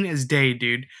plain as day,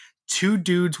 dude. 2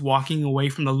 dudes walking away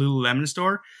from the Lululemon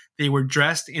store. They were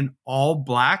dressed in all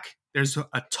black. There's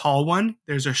a tall one,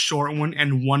 there's a short one,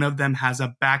 and one of them has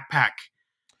a backpack.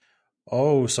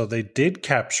 Oh, so they did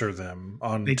capture them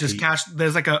on. They just catch.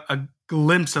 There's like a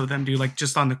glimpse of them, dude. Like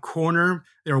just on the corner,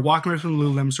 they were walking away from the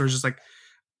Lululemon store. Just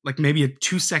like maybe a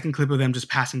 2-second clip of them just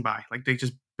passing by. Like they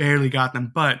just barely got them.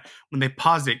 But when they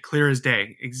paused it, clear as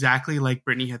day, exactly like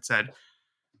Brittany had said.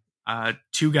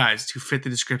 2 guys who fit the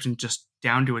description just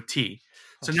down to a T.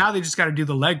 So now they just got to do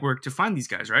the legwork to find these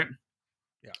guys, right?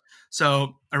 Yeah.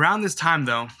 So around this time,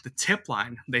 though, the tip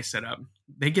line they set up,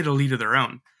 they get a lead of their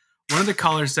own. One of the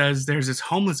callers says there's this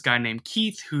homeless guy named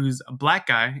Keith who's a black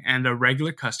guy and a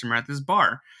regular customer at this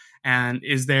bar and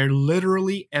is there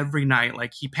literally every night.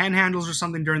 Like he panhandles or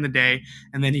something during the day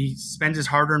and then he spends his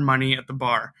hard-earned money at the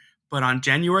bar. But on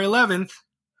January 11th,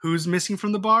 who's missing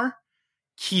from the bar?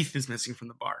 Keith is missing from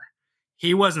the bar.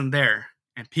 He wasn't there.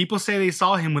 And people say they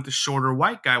saw him with a shorter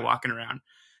white guy walking around.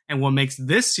 And what makes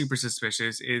this super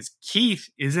suspicious is Keith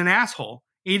is an asshole.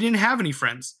 He didn't have any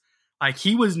friends. Like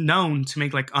he was known to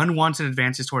make like unwanted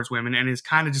advances towards women and is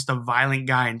kind of just a violent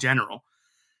guy in general.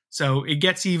 So it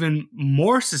gets even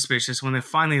more suspicious when they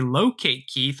finally locate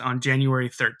Keith on January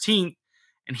 13th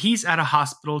and he's at a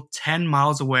hospital 10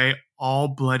 miles away, all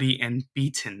bloody and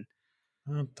beaten.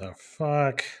 What the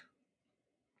fuck?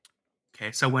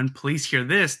 Okay, so when police hear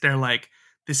this, they're like,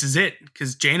 this is it,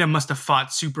 because Jaina must have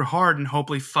fought super hard and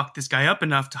hopefully fucked this guy up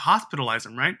enough to hospitalize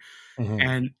him, right? Mm-hmm.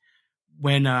 And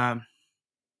when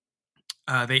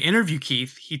they interview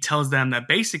Keith, he tells them that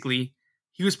basically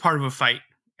he was part of a fight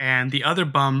and the other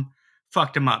bum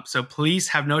fucked him up. So police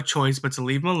have no choice but to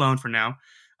leave him alone for now,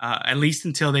 at least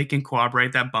until they can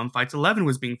corroborate that Bum Fights 11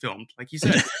 was being filmed, like he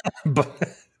said. But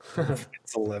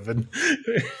it's 11.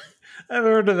 I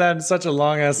haven't heard of that in such a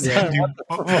long ass time. dude,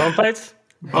 Bum fights?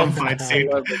 Bum Fights,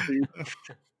 dude.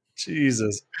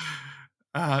 Jesus.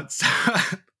 So,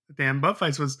 damn, Bum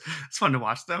Fights it's fun to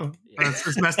watch though.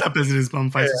 It's messed up as it is. Bum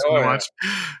Fights was fun to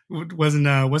watch.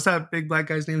 Wasn't what's that big black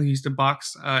guy's name who used to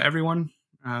box everyone?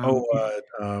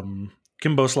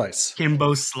 Kimbo Slice.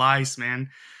 Kimbo Slice, man.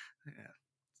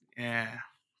 Yeah.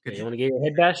 Good. You want to get your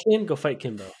head bashed in? Go fight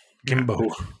Kimbo. Kimbo.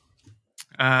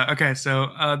 Okay,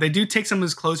 so they do take some of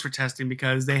his clothes for testing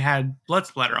because they had blood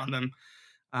splatter on them.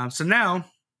 So now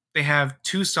they have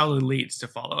 2 solid leads to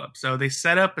follow up. So they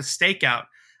set up a stakeout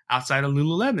outside of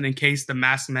Lululemon in case the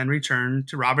masked men return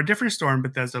to rob a different store in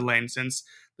Bethesda Lane, since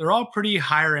they're all pretty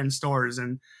higher end stores.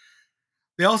 And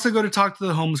they also go to talk to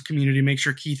the homeless community, make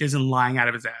sure Keith isn't lying out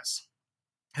of his ass.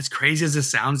 As crazy as this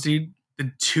sounds, dude,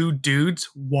 the 2 dudes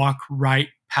walk right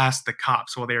past the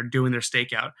cops while they are doing their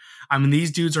stakeout. I mean,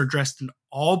 these dudes are dressed in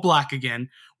all black again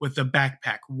with a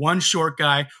backpack. 1 short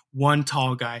guy, 1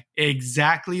 tall guy,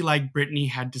 exactly like Brittany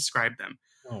had described them.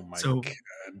 Oh my God.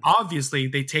 Obviously,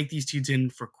 they take these dudes in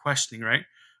for questioning, right?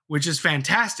 Which is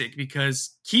fantastic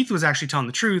because Keith was actually telling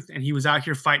the truth and he was out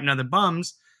here fighting other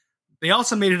bums. They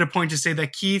also made it a point to say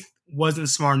that Keith wasn't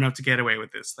smart enough to get away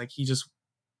with this. Like,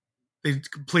 the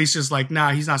police just like,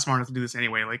 nah, he's not smart enough to do this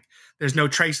anyway. Like, there's no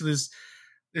trace of this.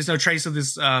 There's no trace of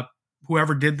this,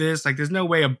 whoever did this. Like, there's no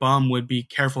way a bum would be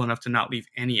careful enough to not leave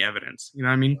any evidence. You know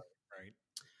what I mean? Right.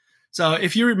 So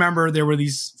if you remember, there were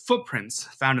these footprints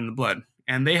found in the blood,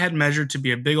 and they had measured to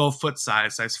be a big old foot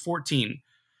size 14.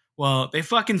 Well, they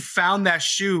fucking found that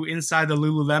shoe inside the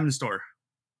Lululemon store.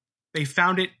 They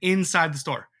found it inside the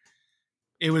store.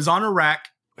 It was on a rack.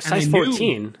 Size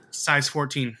 14? Size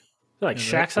 14. Like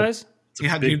Shaq size?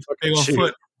 Yeah, dude, big old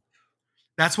foot.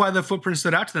 That's why the footprint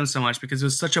stood out to them so much, because it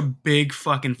was such a big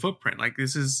fucking footprint. Like,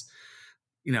 this is,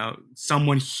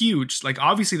 someone huge. Like,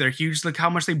 obviously they're huge. Look how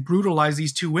much they brutalized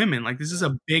these 2 women. Like, this is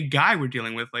a big guy we're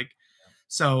dealing with. Like,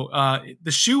 so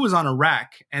the shoe was on a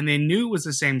rack, and they knew it was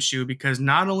the same shoe because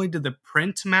not only did the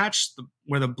print match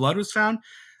where the blood was found,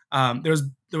 there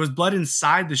was blood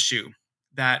inside the shoe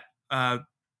that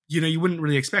you wouldn't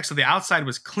really expect. So the outside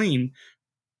was clean,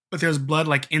 but there's blood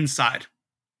like inside.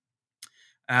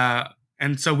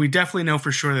 And so we definitely know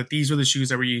for sure that these were the shoes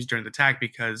that were used during the attack,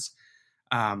 because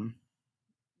that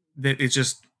it's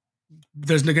just,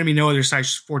 there's going to be no other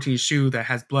size 14 shoe that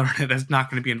has blood on it that's not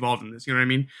going to be involved in this. You know what I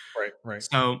mean? Right.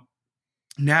 So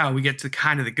now we get to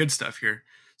kind of the good stuff here.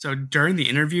 So during the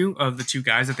interview of the 2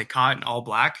 guys that they caught in all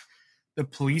black, the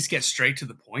police get straight to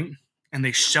the point and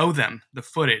they show them the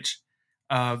footage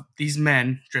of these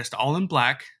men dressed all in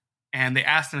black. And they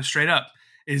ask them straight up,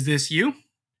 "Is this you?"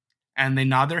 And they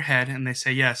nod their head and they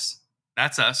say, "Yes,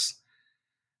 that's us."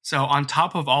 So on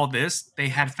top of all this, they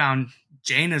had found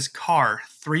Jaina's car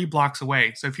 3 blocks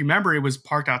away. So if you remember, it was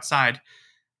parked outside.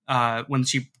 When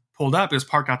she pulled up, it was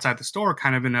parked outside the store,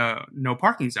 kind of in a no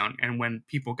parking zone. And when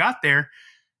people got there,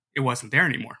 it wasn't there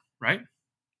anymore, right?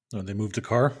 Oh, they moved the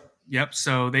car? Yep.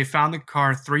 So they found the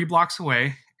car 3 blocks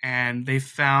away, and they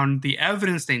found the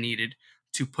evidence they needed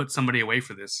to put somebody away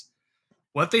for this.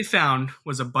 What they found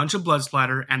was a bunch of blood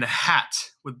splatter and a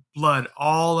hat with blood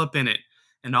all up in it.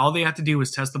 And all they had to do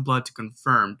was test the blood to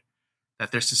confirm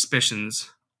that their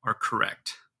suspicions are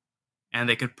correct. And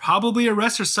they could probably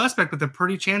arrest their suspect with a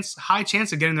pretty high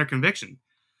chance of getting their conviction.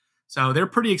 So they're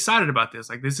pretty excited about this.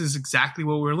 Like, this is exactly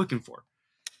what we were looking for.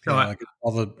 So like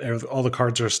all the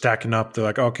cards are stacking up. They're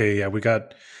like, okay, yeah, we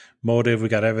got motive, we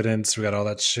got evidence, we got all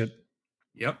that shit.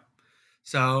 Yep.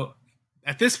 So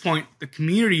at this point, the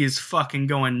community is fucking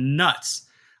going nuts.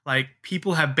 Like,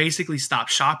 people have basically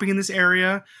stopped shopping in this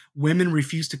area. Women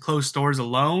refuse to close stores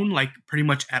alone, like, pretty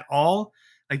much at all.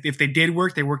 Like, if they did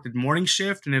work, they worked at morning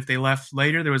shift. And if they left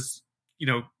later, there was,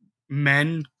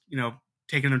 men,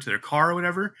 taking them to their car or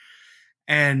whatever.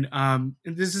 And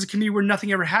this is a community where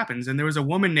nothing ever happens. And there was a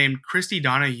woman named Christy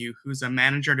Donahue, who's a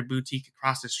manager at a boutique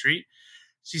across the street.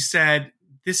 She said,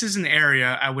 "This is an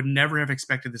area I would never have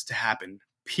expected this to happen,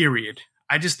 period.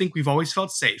 I just think we've always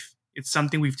felt safe. It's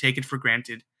something we've taken for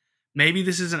granted. Maybe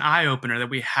this is an eye-opener that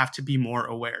we have to be more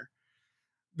aware."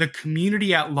 the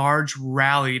community at large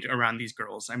rallied around these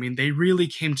girls. I mean, they really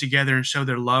came together and showed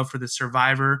their love for the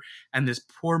survivor and this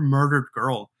poor murdered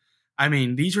girl. I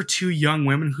mean, these were two young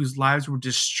women whose lives were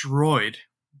destroyed.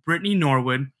 Brittany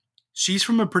Norwood, she's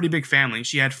from a pretty big family.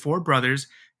 She had 4 brothers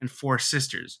and 4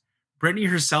 sisters. Brittany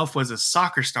herself was a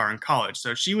soccer star in college,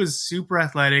 so she was super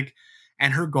athletic,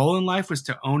 and her goal in life was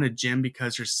to own a gym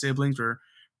because her siblings were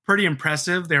pretty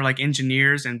impressive. They're like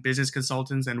engineers and business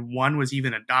consultants, and one was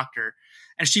even a doctor.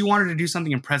 And she wanted to do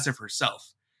something impressive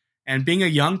herself. And being a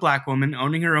young black woman,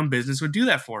 owning her own business would do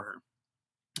that for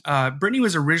her. Brittany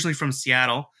was originally from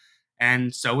Seattle,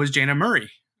 and so was Jana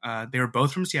Murray. They were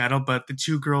both from Seattle, but the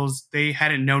two girls, they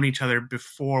hadn't known each other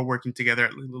before working together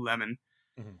at Lululemon.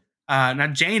 Mm-hmm. Now,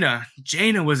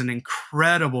 Jana was an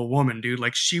incredible woman, dude.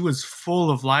 Like, she was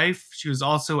full of life. She was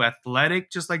also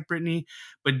athletic, just like Brittany.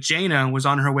 But Jana was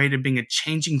on her way to being a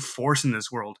changing force in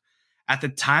this world. At the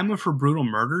time of her brutal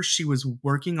murder, she was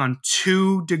working on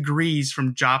 2 degrees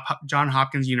from John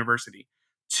Hopkins University.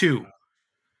 2.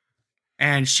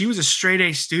 And she was a straight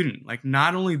A student. Like,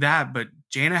 not only that, but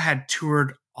Jana had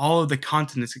toured all of the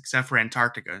continents except for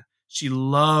Antarctica. She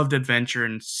loved adventure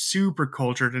and super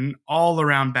cultured and all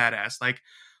around badass. Like,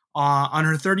 on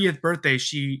her 30th birthday,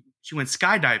 she went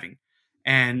skydiving,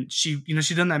 and she'd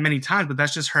done that many times, but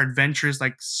that's just her adventures.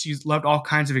 Like, she loved all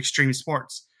kinds of extreme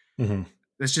sports. Mm-hmm.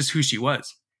 That's just who she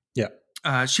was. Yeah.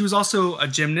 She was also a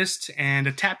gymnast and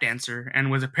a tap dancer, and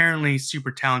was apparently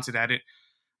super talented at it.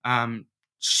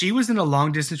 She was in a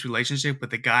long distance relationship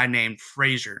with a guy named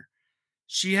Fraser.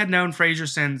 She had known Fraser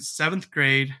since 7th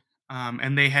grade.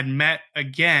 And they had met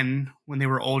again when they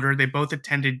were older. They both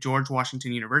attended George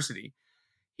Washington University.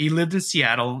 He lived in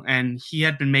Seattle, and he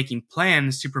had been making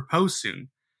plans to propose soon.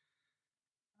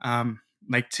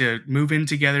 Like, to move in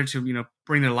together, to,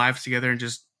 bring their lives together, and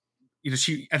just,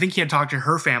 I think he had talked to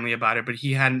her family about it, but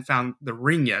he hadn't found the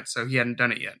ring yet, so he hadn't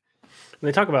done it yet.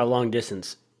 When they talk about long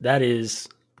distance, that is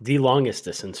the longest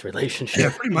distance relationship. Yeah,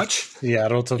 pretty much.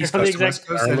 Seattle to on the exact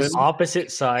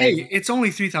opposite side. Hey, it's only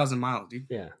 3,000 miles, dude.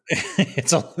 Yeah.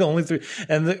 It's only 3.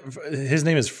 And his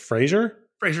name is Fraser?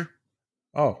 Fraser.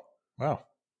 Oh, wow.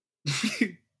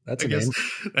 That's a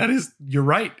name. You're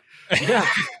right. Yeah.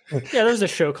 Yeah, there's a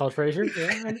show called Fraser.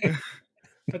 Yeah,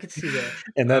 I could see that.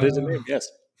 And that is a name, yes.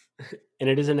 And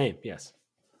it is a name, yes.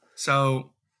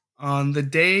 So, on the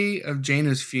day of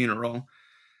Jana's funeral,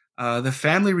 the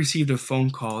family received a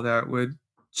phone call that would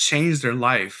change their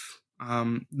life.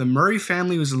 The Murray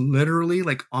family was literally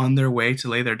like on their way to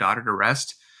lay their daughter to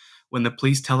rest when the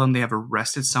police tell them they have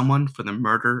arrested someone for the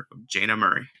murder of Jana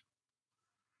Murray.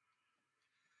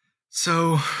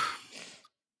 So,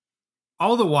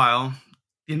 all the while,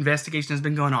 the investigation has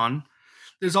been going on.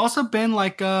 There's also been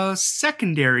like a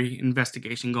secondary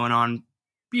investigation going on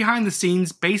behind the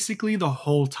scenes basically the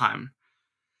whole time.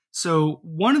 So,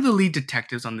 one of the lead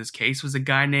detectives on this case was a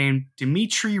guy named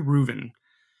Dmitry Ruvin.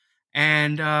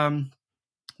 And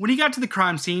when he got to the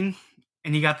crime scene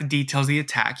and he got the details of the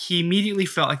attack, he immediately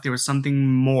felt like there was something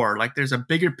more, like there's a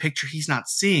bigger picture he's not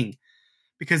seeing.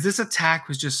 Because this attack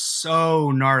was just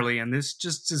so gnarly, and this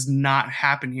just does not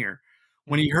happen here.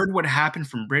 When he heard what happened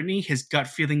from Brittany, his gut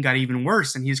feeling got even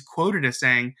worse, and he's quoted as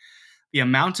saying, "The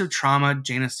amount of trauma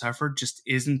Jana suffered just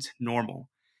isn't normal."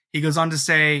 He goes on to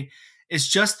say, "It's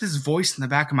just this voice in the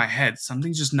back of my head.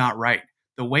 Something's just not right.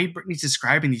 The way Brittany's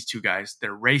describing these 2 guys,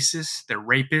 they're racist, they're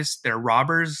rapists, they're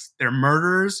robbers, they're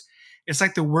murderers. It's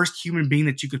like the worst human being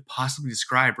that you could possibly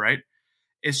describe, right?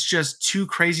 It's just too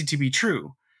crazy to be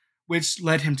true." Which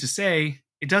led him to say,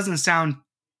 it doesn't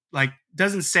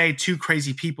say 2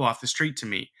 crazy people off the street to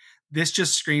me. This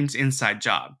just screams inside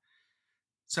job.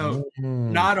 So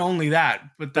not only that,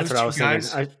 but those That's what 2 I was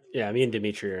guys. thinking. Me and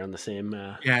Dimitri are on the same.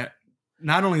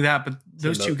 Not only that, but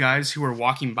those 2 guys who were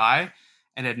walking by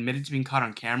and admitted to being caught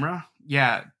on camera.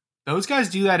 Yeah, those guys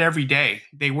do that every day.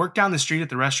 They work down the street at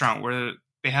the restaurant where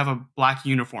they have a black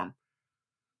uniform.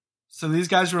 So these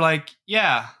guys were like,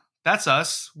 yeah, that's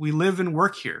us. We live and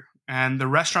work here. And the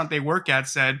restaurant they work at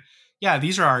said, yeah,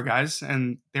 these are our guys.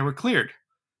 And they were cleared.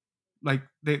 Like,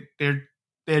 they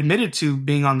admitted to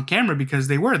being on camera because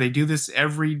they do this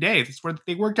every day. That's where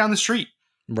they work down the street.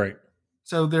 Right.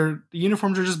 So the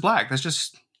uniforms are just black. That's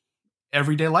just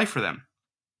everyday life for them.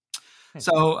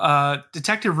 So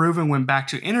Detective Rubin went back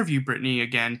to interview Brittany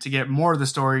again to get more of the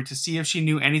story, to see if she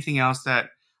knew anything else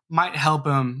that might help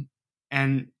him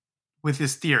and with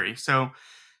his theory. So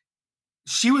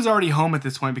she was already home at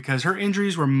this point because her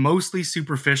injuries were mostly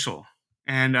superficial.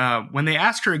 And when they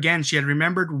asked her again, she had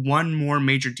remembered one more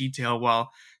major detail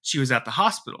while she was at the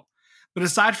hospital. But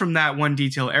aside from that one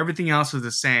detail, everything else was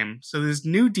the same. So this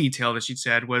new detail that she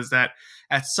said was that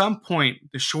at some point,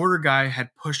 the shorter guy had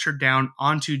pushed her down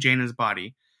onto Jaina's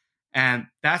body. And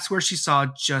that's where she saw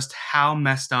just how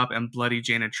messed up and bloody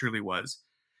Jaina truly was.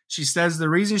 She says the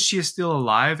reason she is still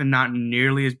alive and not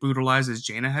nearly as brutalized as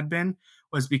Jaina had been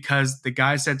was because the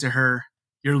guy said to her,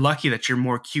 "You're lucky that you're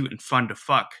more cute and fun to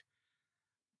fuck."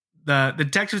 The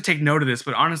detectives take note of this,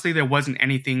 but honestly, there wasn't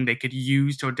anything they could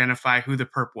use to identify who the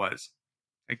perp was.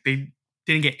 Like, they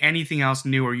didn't get anything else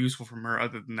new or useful from her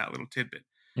other than that little tidbit.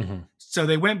 Mm-hmm. So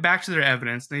they went back to their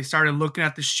evidence and they started looking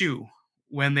at the shoe.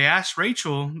 When they asked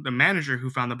Rachel, the manager who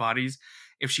found the bodies,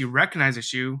 if she recognized the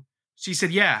shoe, she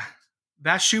said, "Yeah,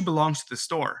 that shoe belongs to the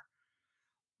store."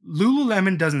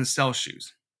 Lululemon doesn't sell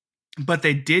shoes, but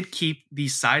they did keep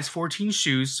these size 14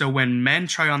 shoes. So when men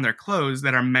try on their clothes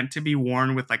that are meant to be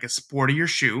worn with like a sportier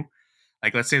shoe,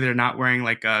 like let's say they're not wearing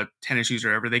like tennis shoes or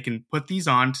whatever, they can put these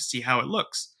on to see how it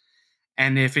looks.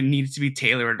 And if it needs to be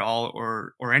tailored at all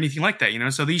or anything like that, you know?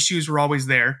 So these shoes were always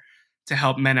there to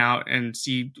help men out and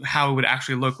see how it would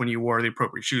actually look when you wore the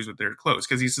appropriate shoes with their clothes.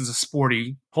 Because this is a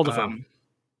sporty... Hold the phone.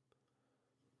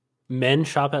 Men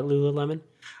shop at Lululemon?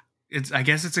 I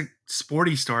guess it's a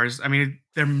sporty stores. I mean,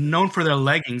 they're known for their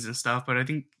leggings and stuff, but I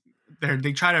think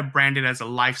they try to brand it as a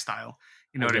lifestyle.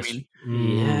 You know what I mean?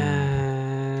 Yeah.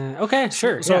 Okay,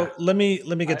 sure. So yeah. let me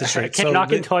get this straight. I can't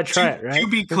knock it until I try it, right? To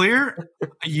be clear,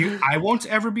 I won't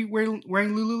ever be wearing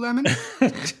Lululemon.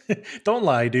 Don't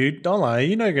lie, dude. Don't lie.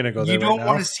 You know you're gonna go there. You don't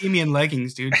want to see me in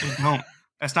leggings, dude. You don't.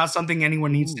 That's not something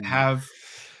anyone needs to have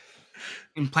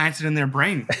implanted in their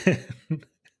brain.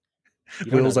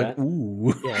 Will's like,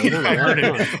 ooh. Yeah, I heard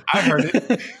it. I heard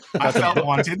it. I felt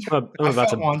wanted. I'm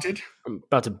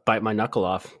about to bite my knuckle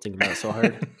off thinking about it so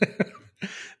hard.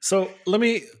 So let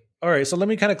me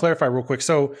kind of clarify real quick.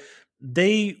 So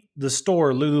the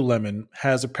store Lululemon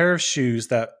has a pair of shoes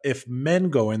that if men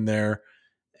go in there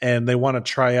and they want to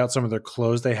try out some of their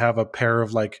clothes, they have a pair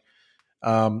of like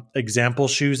example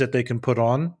shoes that they can put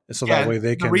on, so that way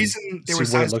they can the reason they were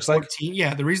see what size it looks 14, like.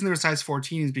 Yeah, the reason they were size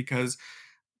 14 is because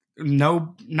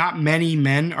not many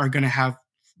men are going to have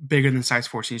bigger than size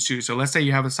 14 shoes. So let's say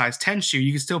you have a size 10 shoe,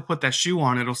 you can still put that shoe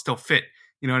on, it'll still fit.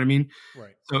 You know what I mean?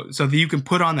 Right. So that you can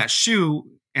put on that shoe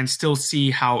and still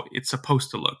see how it's supposed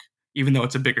to look, even though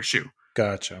it's a bigger shoe.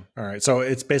 Gotcha. All right. So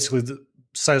it's basically the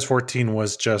size 14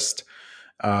 was just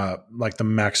like the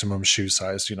maximum shoe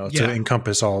size, to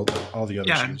encompass all the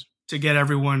other shoes. To get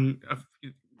everyone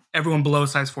below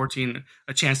size 14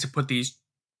 a chance to put these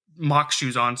mock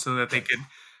shoes on so that they could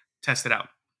test it out.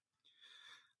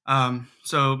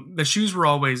 So the shoes were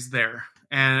always there,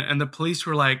 and the police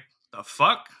were like, "The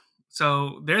fuck?"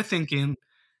 So their thinking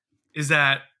is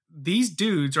that these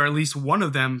dudes, or at least one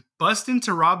of them, bust in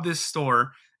to rob this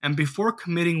store, and before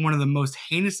committing one of the most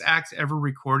heinous acts ever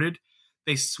recorded,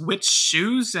 they switched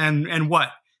shoes and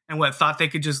thought they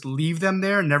could just leave them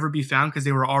there and never be found because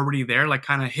they were already there, like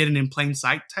kind of hidden in plain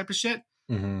sight type of shit.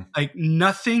 Mm-hmm. Like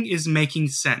nothing is making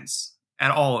sense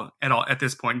at all at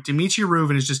this point. Dimitri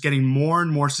Rubin is just getting more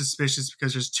and more suspicious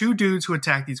because there's two dudes who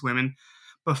attack these women,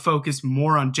 but focus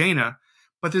more on Jaina.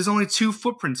 But there's only 2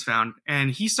 footprints found,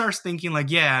 and he starts thinking like,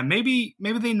 yeah, maybe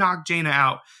they knocked Jaina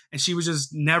out, and she was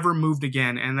just never moved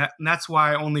again, and that's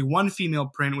why only 1 female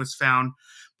print was found.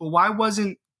 But why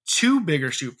wasn't 2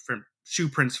 bigger shoe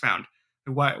prints found?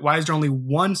 Why is there only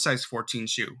 1 size 14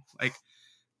 shoe? Like,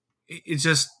 it's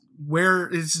just where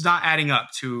it's not adding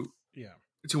up to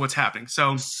what's happening.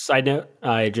 So, side note,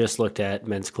 I just looked at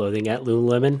men's clothing at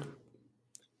Lululemon.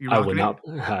 I will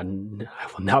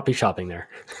not be shopping there.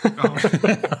 Oh.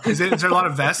 Is there a lot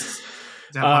of vests?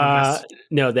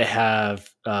 No, they have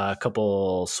a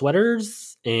couple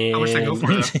sweaters. And how much they go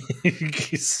for?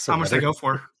 How much they go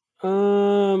for?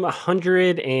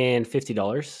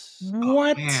 $150.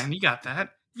 What? Oh, man, you got that.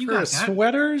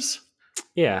 Sweaters?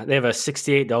 Yeah, they have a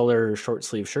 $68 short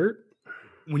sleeve shirt.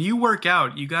 When you work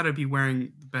out, you got to be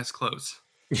wearing the best clothes.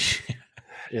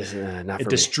 It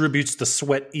distributes the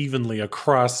sweat evenly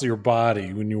across your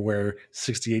body when you wear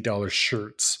 $68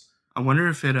 shirts. I wonder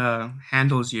if it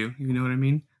handles you. You know what I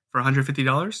mean? For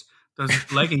 $150,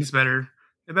 those leggings better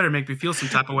make me feel some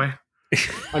type of way.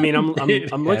 I mean, I'm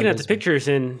looking at the pictures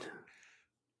and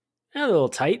they're a little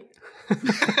tight. I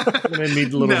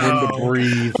need a little room to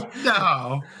breathe.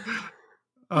 No,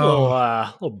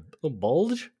 little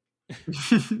bulge.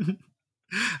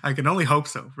 I can only hope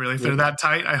so. Really, if they're that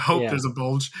tight, I hope there's a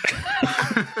bulge.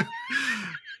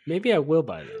 Maybe I will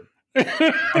buy them.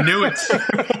 I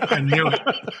knew it.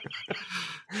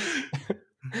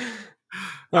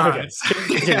 Okay.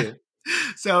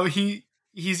 So he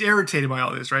he's irritated by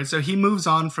all this, right? So he moves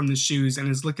on from the shoes and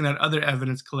is looking at other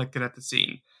evidence collected at the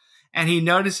scene. And he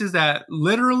notices that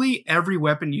literally every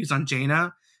weapon used on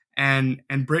Jaina and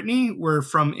Brittany were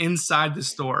from inside the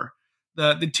store.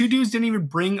 The two dudes didn't even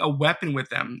bring a weapon with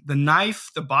them. The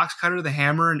knife, the box cutter, the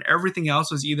hammer, and everything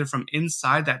else was either from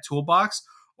inside that toolbox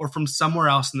or from somewhere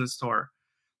else in the store.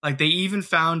 Like they even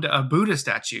found a Buddha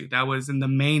statue that was in the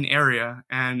main area,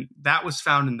 and that was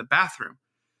found in the bathroom.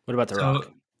 What about the So,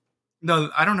 rock? no,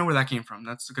 I don't know where that came from.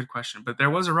 That's a good question. But there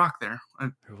was a rock there.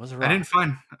 There was a rock. I didn't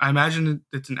find. I imagine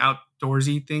it's an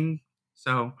outdoorsy thing.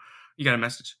 So you got a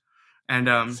message.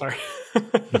 And Sorry.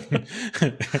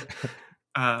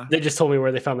 uh, They just told me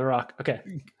where they found the rock. Okay.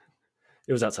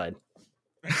 It was outside.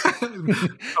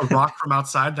 a rock from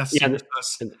outside. That's Yeah, super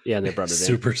sus. And they brought it in.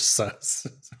 Super sus.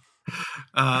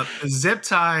 The zip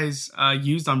ties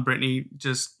used on Brittany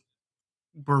just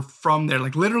were from there.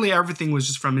 Like literally everything was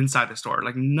just from inside the store.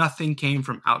 Like nothing came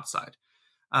from outside.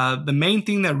 The main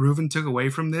thing that Reuven took away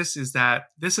from this is that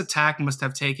this attack must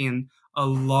have taken a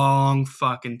long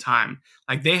fucking time.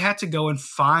 Like they had to go and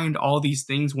find all these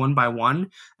things one by one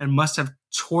and must have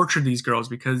tortured these girls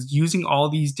because using all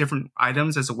these different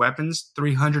items as weapons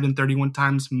 331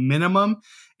 times minimum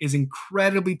is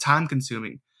incredibly time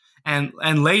consuming. And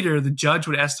later the judge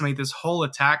would estimate this whole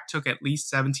attack took at least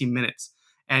 17 minutes.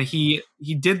 And he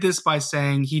did this by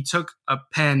saying he took a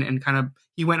pen and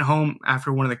he went home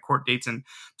after one of the court dates and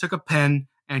took a pen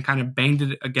and kind of banged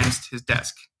it against his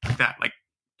desk like that, like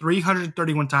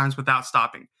 331 times without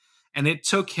stopping. And it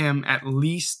took him at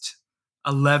least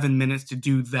 11 minutes to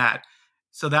do that.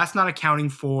 So that's not accounting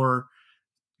for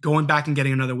going back and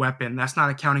getting another weapon. That's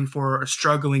not accounting for a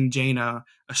struggling Jaina,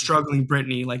 a struggling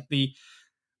Brittany.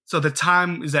 So the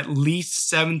time is at least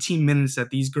 17 minutes that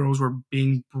these girls were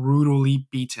being brutally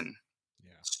beaten.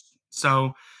 Yeah.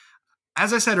 So,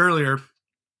 as I said earlier,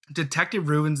 Detective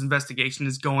Reuven's investigation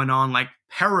is going on like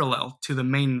parallel to the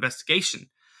main investigation.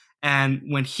 And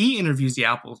when he interviews the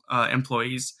Apple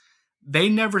employees, they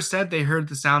never said they heard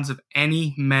the sounds of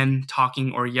any men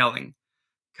talking or yelling.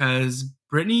 Because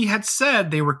Brittany had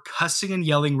said they were cussing and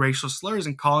yelling racial slurs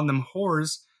and calling them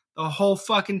whores the whole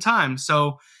fucking time.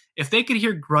 So if they could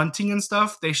hear grunting and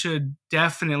stuff, they should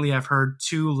definitely have heard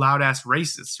two loud ass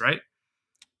racists, right?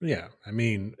 Yeah. I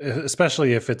mean,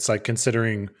 especially if it's like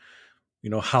considering,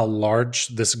 how large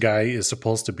this guy is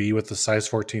supposed to be with the size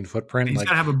 14 footprint. He's like,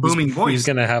 gonna have a booming voice. He's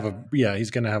gonna have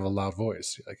a loud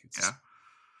voice. Like yeah.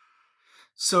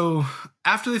 So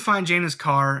after they find Jaina's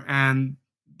car and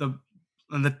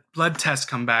the blood tests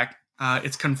come back,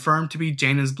 it's confirmed to be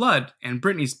Jaina's blood and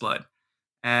Brittany's blood.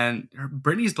 And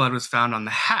Brittany's blood was found on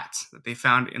the hat that they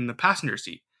found in the passenger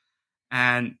seat.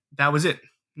 And that was it.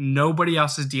 Nobody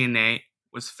else's DNA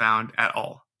was found at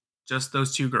all. Just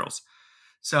those two girls.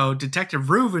 So Detective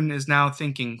Reuven is now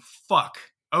thinking, fuck,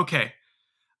 okay,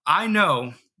 I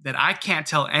know that I can't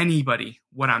tell anybody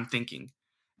what I'm thinking.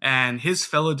 And his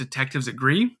fellow detectives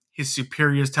agree. His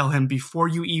superiors tell him, before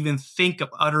you even think of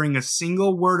uttering a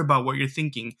single word about what you're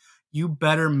thinking, you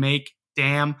better make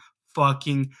damn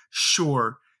fucking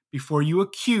sure before you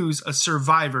accuse a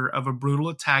survivor of a brutal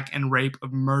attack and rape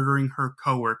of murdering her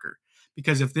coworker.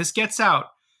 Because if this gets out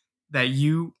that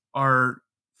you are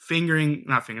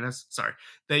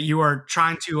that you are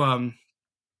trying to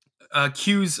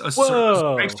accuse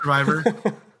a rape survivor,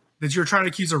 that you're trying to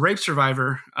accuse a rape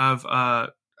survivor of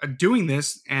doing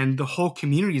this and the whole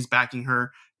community is backing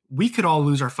her, we could all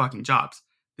lose our fucking jobs.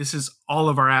 This is all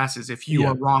of our asses if you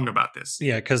are wrong about this.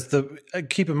 Yeah, because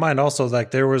keep in mind also,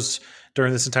 like there was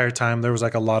during this entire time there was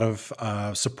like a lot of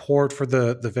support for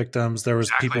the victims. There was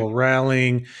people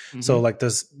rallying. Mm-hmm. So like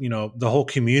this, the whole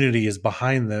community is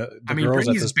behind the girls Brittany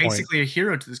at this is basically a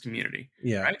hero to this community.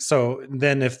 Yeah. Right? So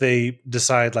then if they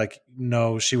decide like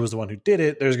no, she was the one who did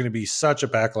it, there's going to be such a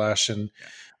backlash, and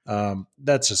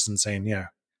that's just insane. Yeah.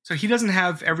 So he doesn't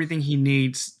have everything he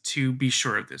needs to be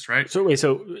sure of this, right? So wait,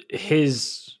 so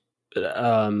his,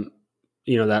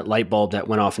 that light bulb that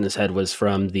went off in his head was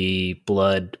from the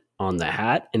blood on the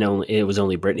hat, and it was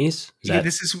only Brittany's. That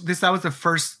was the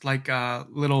first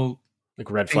little like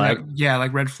red flag.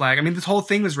 Like red flag. I mean, this whole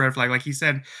thing was red flag. Like he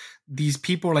said, these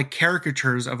people are like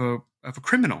caricatures of a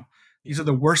criminal. These are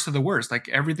the worst of the worst. Like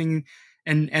everything,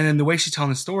 and then the way she's telling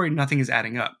the story, nothing is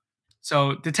adding up.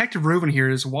 So Detective Reuven here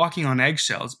is walking on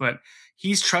eggshells, but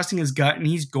he's trusting his gut and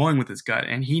he's going with his gut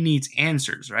and he needs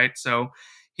answers, right? So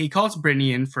he calls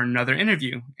Brittany in for another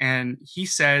interview and he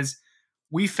says,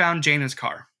 we found Jaina's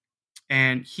car.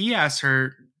 And he asks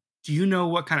her, do you know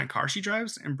what kind of car she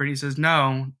drives? And Brittany says,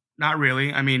 no, not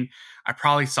really. I mean, I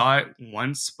probably saw it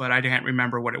once, but I didn't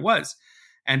remember what it was.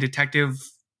 And Detective,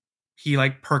 he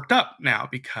like perked up now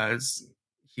because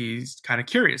he's kind of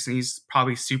curious and he's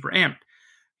probably super amped.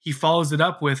 He follows it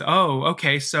up with, "Oh,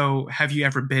 okay, so have you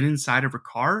ever been inside of her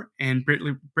car?" And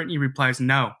Brittany replies,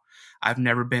 "No, I've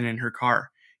never been in her car."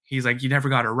 He's like, "You never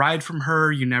got a ride from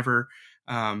her? You never,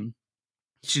 um,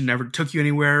 she never took you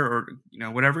anywhere or,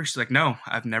 whatever?" She's like, "No,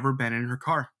 I've never been in her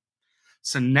car."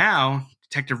 So now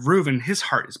Detective Reuben, his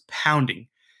heart is pounding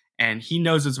and he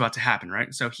knows what's about to happen,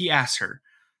 right? So he asks her,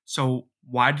 "So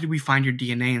why did we find your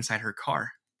DNA inside her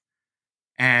car?"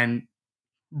 And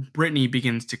Brittany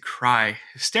begins to cry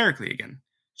hysterically again.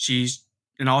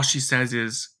 And all she says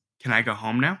is, "Can I go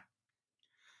home now?"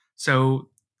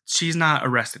 So she's not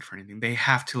arrested for anything. They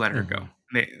have to let her go.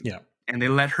 Yeah. And they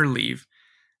let her leave.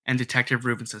 And Detective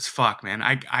Reuben says, "Fuck, man,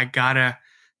 I gotta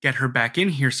get her back in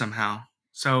here somehow."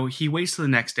 So he waits till the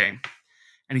next day.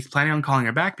 And he's planning on calling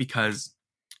her back because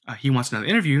he wants another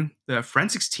interview. The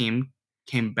forensics team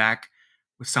came back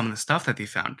with some of the stuff that they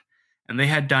found. And they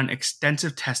had done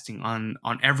extensive testing on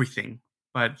everything.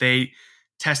 But they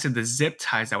tested the zip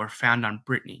ties that were found on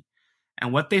Brittany.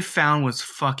 And what they found was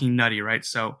fucking nutty, right?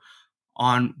 So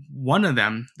on one of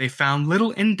them, they found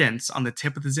little indents on the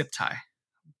tip of the zip tie,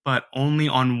 but only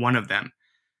on one of them.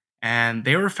 And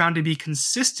they were found to be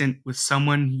consistent with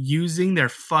someone using their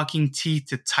fucking teeth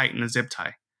to tighten the zip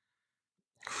tie.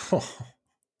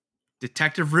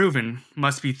 Detective Reuben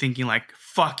must be thinking like,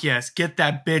 "Fuck yes, get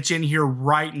that bitch in here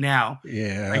right now."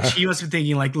 Yeah. Like she must be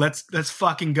thinking like, let's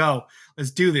fucking go.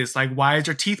 Let's do this. Like, why is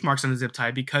there teeth marks on the zip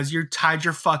tie? Because you tied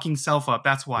your fucking self up.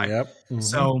 That's why. Yep. Mm-hmm.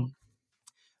 So,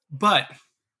 but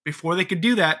before they could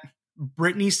do that,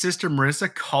 Brittany's sister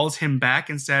Marissa calls him back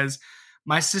and says,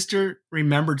 "My sister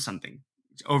remembered something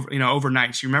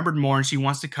overnight. She remembered more and she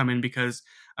wants to come in because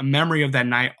a memory of that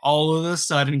night all of a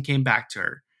sudden came back to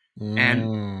her."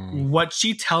 And what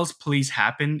she tells police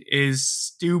happened is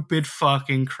stupid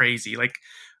fucking crazy. Like,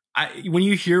 when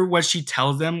you hear what she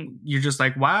tells them, you're just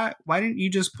like, why didn't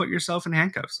you just put yourself in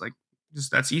handcuffs? Like,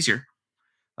 just that's easier.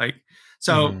 Like,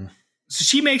 so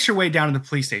she makes her way down to the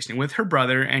police station with her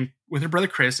brother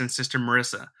Chris and sister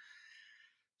Marissa.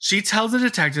 She tells the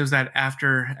detectives that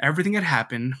after everything had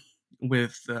happened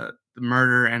with the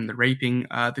murder and the raping,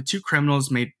 the two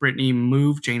criminals made Brittany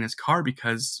move Jana's car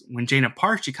because when Jana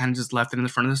parked, she kind of just left it in the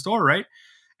front of the store, right?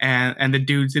 And the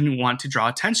dudes didn't want to draw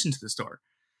attention to the store.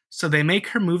 So they make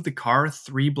her move the car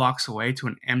 3 blocks away to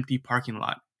an empty parking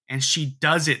lot. And she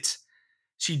does it.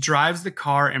 She drives the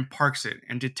car and parks it.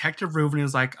 And Detective Reuben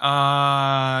is like,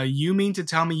 you mean to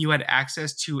tell me you had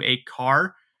access to a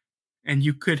car and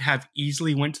you could have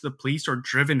easily went to the police or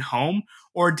driven home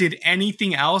or did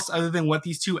anything else other than what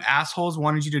these two assholes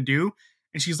wanted you to do?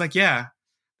 And she's like, "Yeah,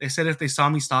 they said if they saw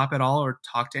me stop at all or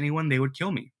talk to anyone, they would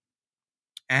kill me.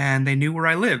 And they knew where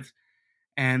I lived.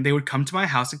 And they would come to my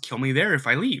house and kill me there if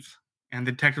I leave." And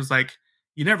the detective's like,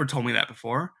 "You never told me that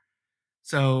before."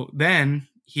 So then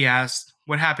he asked,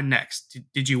 "What happened next?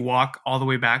 Did you walk all the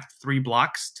way back 3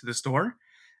 blocks to the store?"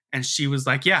 And she was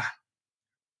like, "Yeah."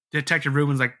 Detective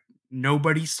Reuben's like,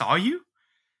 "Nobody saw you?"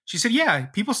 She said, "Yeah,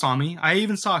 people saw me. I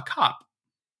even saw a cop.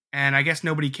 And I guess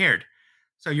nobody cared.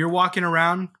 So you're walking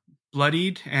around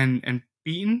bloodied and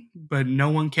beaten, but no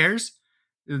one cares?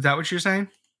 Is that what you're saying?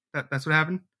 That's what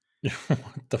happened?"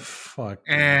 What the fuck?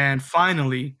 And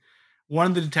finally, one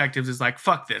of the detectives is like,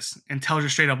 "Fuck this," and tells her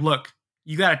straight up, "Look,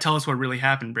 you got to tell us what really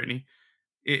happened, Brittany.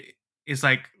 It's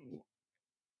like,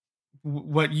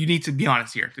 what you need to be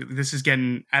honest here. This is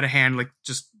getting out of hand. Like,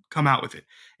 just come out with it."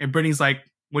 And Brittany's like,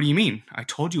 "What do you mean? I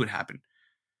told you what happened."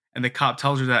 And the cop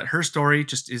tells her that her story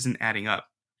just isn't adding up.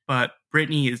 But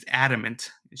Brittany is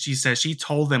adamant. She says she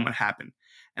told them what happened.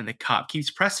 And the cop keeps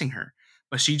pressing her.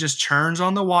 But she just churns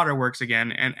on the waterworks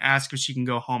again and asks if she can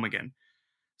go home again.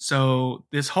 So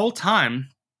this whole time,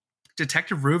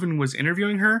 Detective Reuben was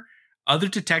interviewing her. Other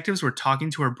detectives were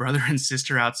talking to her brother and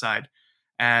sister outside.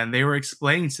 And they were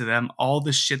explaining to them all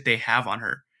the shit they have on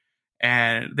her.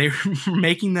 And they were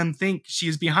making them think she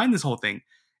is behind this whole thing.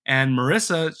 And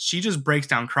Marissa, she just breaks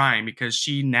down crying because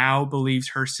she now believes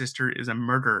her sister is a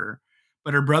murderer.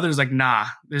 But her brother's like, "Nah,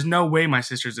 there's no way my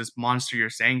sister's this monster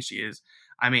you're saying she is."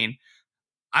 I mean,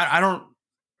 I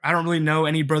don't really know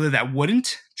any brother that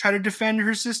wouldn't try to defend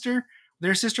their sister,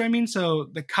 I mean. So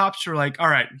the cops are like, "All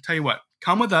right, tell you what,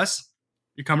 come with us.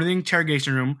 You come to the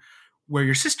interrogation room where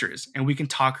your sister is, and we can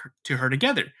talk to her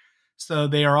together." So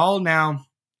they are all now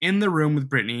in the room with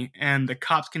Brittany, and the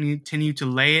cops continue to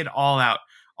lay it all out.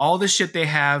 All the shit they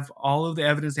have, all of the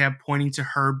evidence they have pointing to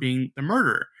her being the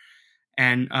murderer.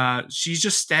 And she's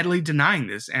just steadily denying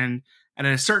this. And at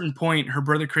a certain point, her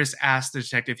brother Chris asked the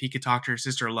detective if he could talk to her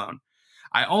sister alone.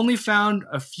 I only found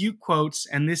a few quotes,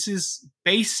 and this is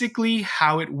basically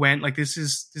how it went. Like this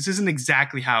isn't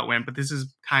exactly how it went, but this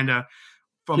is kind of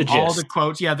from all the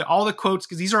quotes. Yeah, all the quotes,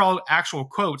 because these are all actual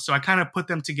quotes. So I kind of put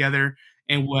them together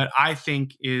in what I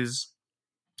think is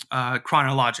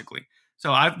chronologically.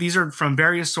 So these are from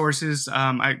various sources.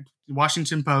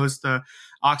 Washington Post, the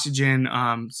Oxygen,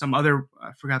 some other,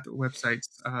 I forgot the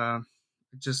websites,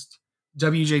 just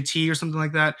WJT or something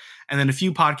like that. And then a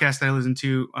few podcasts that I listened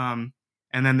to.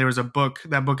 And then there was that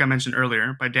book I mentioned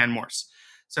earlier by Dan Morse.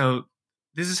 So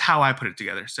this is how I put it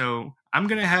together. So I'm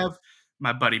going to have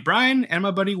my buddy Brian and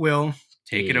my buddy Will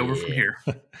take it over from here.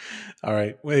 All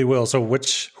right. Wait, Will, so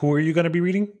who are you going to be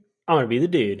reading? I'm going to be the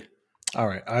dude. All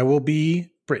right. I will be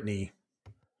Brittany.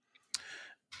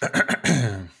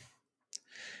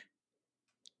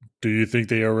 Do you think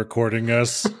they are recording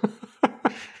us?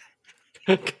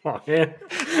 Come on, man.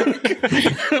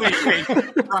 wait,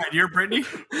 Brian, you're Brittany?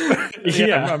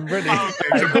 Yeah, I'm Brittany. Oh,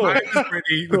 okay. So Brian is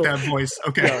Brittany with that voice.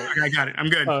 Okay, No. okay, I got it. I'm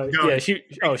good. Yeah,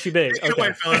 she big. Take it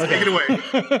away, fellas. Okay. Take it away.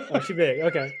 Oh, she big.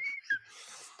 Okay.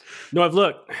 No, I've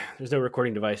looked. There's no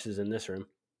recording devices in this room.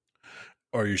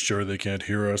 Are you sure they can't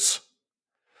hear us?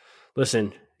 Listen,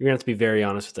 you're going to have to be very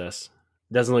honest with us.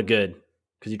 It doesn't look good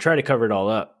because you try to cover it all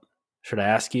up. Should I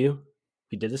ask you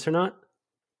if you did this or not?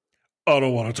 I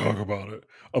don't want to talk about it.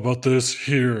 About this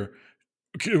here.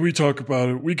 Can we talk about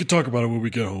it? We can talk about it when we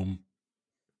get home.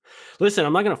 Listen,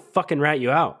 I'm not going to fucking rat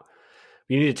you out.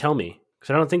 You need to tell me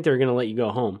because I don't think they're going to let you go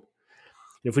home.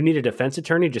 And if we need a defense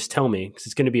attorney, just tell me because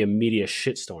it's going to be a media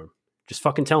shitstorm. Just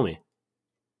fucking tell me.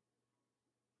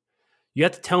 You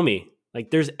have to tell me. Like,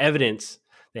 there's evidence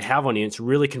they have on you. It's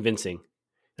really convincing.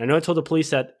 And I know I told the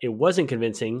police that it wasn't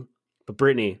convincing, but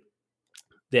Brittany,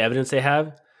 the evidence they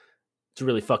have, it's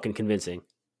really fucking convincing.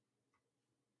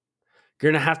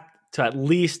 You're going to have to at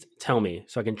least tell me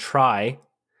so I can try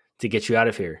to get you out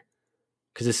of here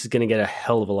because this is going to get a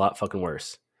hell of a lot fucking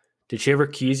worse. Did she ever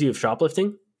accuse you of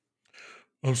shoplifting?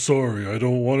 I'm sorry. I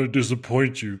don't want to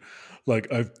disappoint you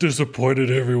like I've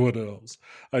disappointed everyone else.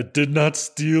 I did not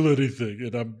steal anything,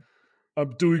 and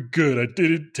I'm doing good. I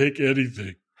didn't take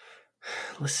anything.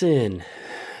 Listen,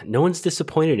 no one's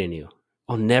disappointed in you.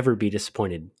 I'll never be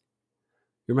disappointed.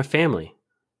 You're my family.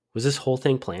 Was this whole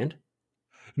thing planned?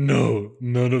 No,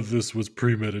 none of this was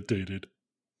premeditated.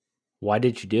 Why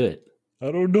did you do it?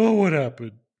 I don't know what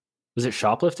happened. Was it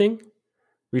shoplifting?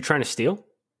 Were you trying to steal?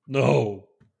 No.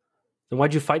 Then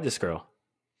why'd you fight this girl?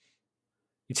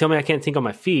 You tell me I can't think on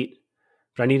my feet,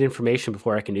 but I need information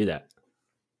before I can do that.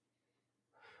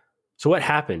 So what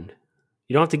happened?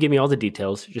 You don't have to give me all the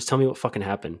details. Just tell me what fucking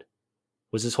happened.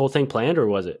 Was this whole thing planned or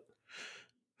was it?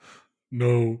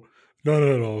 No, not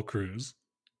at all, Chris.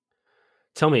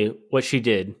 Tell me what she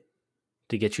did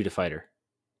to get you to fight her.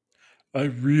 I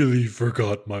really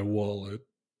forgot my wallet.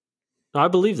 No, I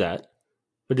believe that.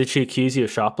 But did she accuse you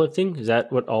of shoplifting? Is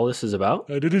that what all this is about?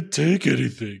 I didn't take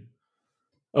anything.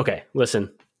 Okay,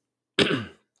 listen.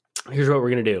 Here's what we're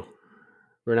going to do.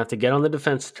 We're going to have to get on the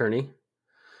defense attorney.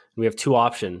 We have two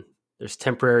options. There's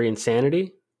temporary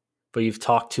insanity, but you've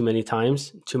talked too many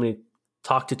times,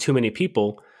 talked to too many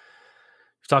people.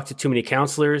 You've talked to too many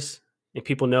counselors, and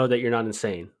people know that you're not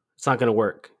insane. It's not going to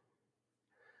work.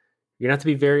 You're going to have to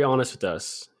be very honest with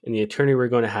us. And the attorney we're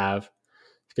going to have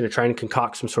is going to try and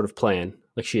concoct some sort of plan,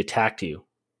 like she attacked you.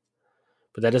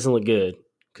 But that doesn't look good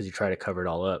because you try to cover it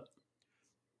all up.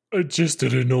 I just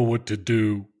didn't know what to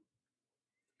do.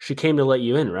 She came to let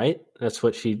you in, right? That's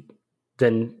what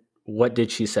then what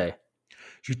did she say?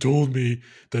 She told me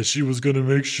that she was going to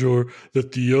make sure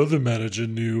that the other manager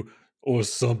knew or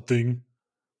something.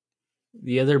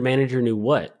 The other manager knew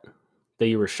what? That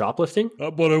you were shoplifting?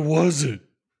 But I wasn't.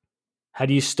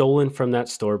 Had you stolen from that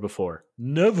store before?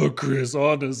 Never, Chris,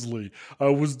 honestly. I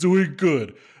was doing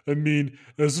good. I mean,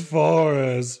 as far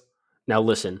as... Now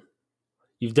listen,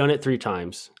 you've done it 3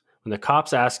 times. When the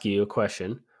cops ask you a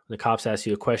question,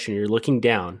 you're looking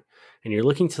down and you're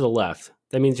looking to the left.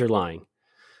 That means you're lying.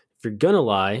 If you're going to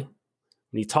lie,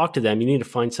 when you talk to them, you need to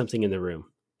find something in the room.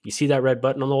 You see that red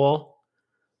button on the wall?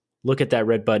 Look at that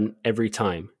red button every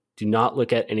time. Do not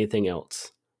look at anything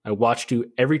else. I watched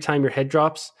you every time your head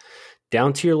drops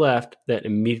down to your left. That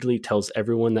immediately tells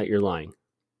everyone that you're lying.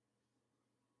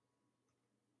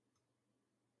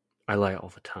 I lie all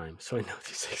the time, so I know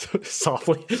these things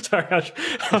softly. Sorry, I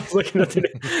was looking at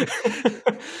it.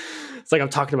 It's like I'm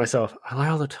talking to myself. I lie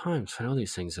all the time, so I know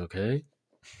these things, okay?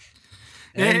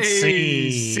 And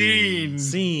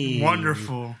scene.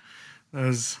 Wonderful. That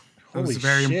was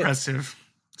very impressive.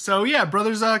 So yeah,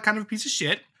 brother's kind of a piece of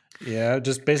shit. Yeah,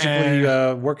 just basically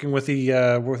working with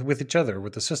with each other,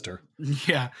 with the sister.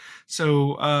 Yeah.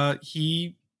 So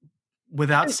he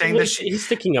without saying that he's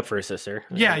sticking up for his sister.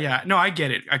 Yeah. No, I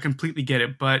get it. I completely get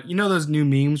it. But you know those new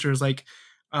memes where it's like,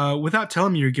 without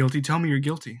telling me you're guilty, tell me you're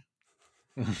guilty.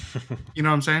 You know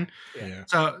what I'm saying? Yeah.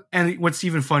 So, and what's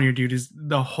even funnier, dude, is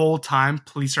the whole time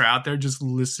police are out there just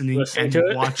listening and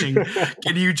watching.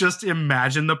 Can you just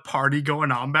imagine the party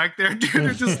going on back there, dude?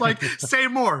 They're just like, say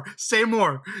more,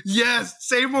 yes,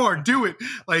 say more, do it.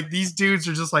 Like these dudes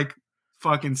are just like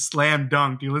fucking slam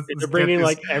dunk, dude. They're bringing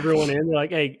like everyone in. They're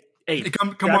like, hey,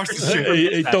 come watch this shit.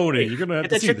 Hey, Tony, you're gonna have get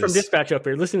to that chick see from this. dispatch up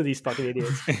here. Listen to these fucking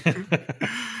idiots.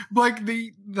 Like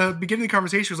the beginning of the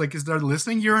conversation was like, is they're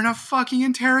listening? You're in a fucking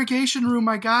interrogation room,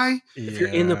 my guy. If you're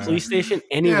in the police station,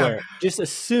 anywhere, just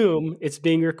assume it's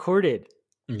being recorded.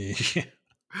 Yeah.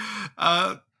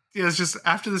 It's just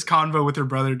after this convo with her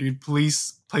brother, dude,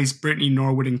 police placed Brittany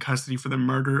Norwood in custody for the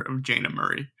murder of Jana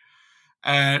Murray.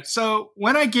 So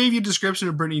when I gave you a description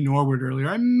of Brittany Norwood earlier,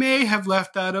 I may have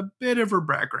left out a bit of her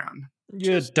background.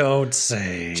 You don't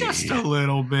say. Just a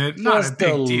little bit. Not Just a big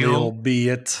a deal. little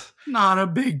bit. Not a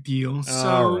big deal. So,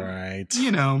 all right.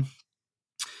 You know,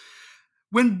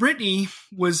 when Brittany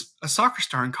was a soccer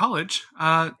star in college,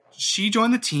 she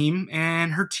joined the team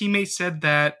and her teammates said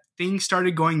that things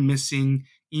started going missing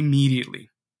immediately.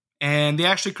 And they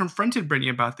actually confronted Brittany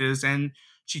about this, and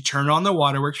she turned on the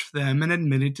waterworks for them and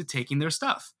admitted to taking their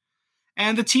stuff.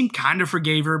 And the team kind of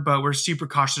forgave her, but were super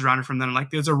cautious around her from then.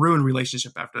 Like, there's a ruined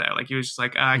relationship after that. Like, he was just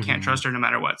like, I can't trust her no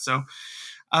matter what. So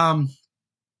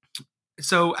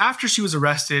after she was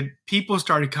arrested, people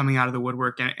started coming out of the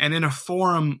woodwork. And in a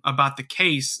forum about the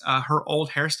case, her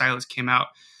old hairstylist came out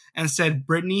and said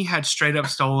Brittany had straight up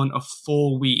stolen a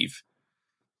full weave.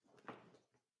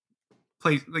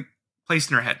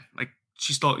 Placed in her head. Like,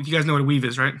 she stole. You guys know what a weave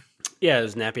is, right? Yeah,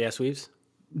 those nappy ass weaves.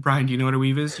 Brian, do you know what a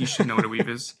weave is? You should know what a weave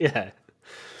is. Yeah.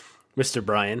 Mr.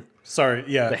 Brian. Sorry,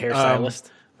 yeah. The hairstylist.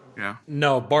 Yeah.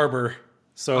 No, barber.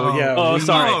 So, yeah. Oh,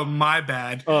 sorry. Oh, my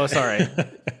bad. Oh, sorry.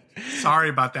 Sorry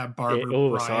about that, Barbara.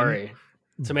 Oh, Brian. sorry.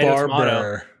 Tomato,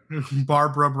 tomato.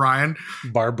 Barbara Brian.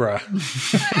 Barbara.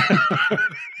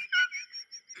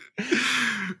 She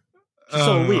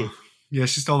stole a weave. Yeah,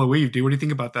 she stole a weave, dude. What do you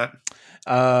think about that?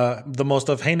 The most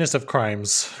heinous of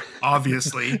crimes.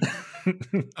 Obviously.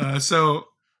 So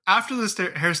after the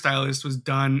hairstylist was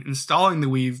done installing the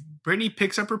weave, Brittany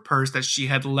picks up her purse that she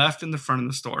had left in the front of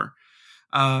the store.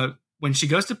 When she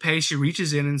goes to pay, she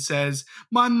reaches in and says,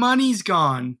 "My money's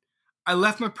gone. I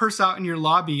left my purse out in your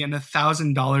lobby and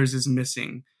 $1,000 is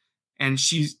missing." And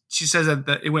she says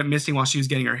that it went missing while she was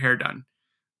getting her hair done.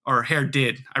 Or hair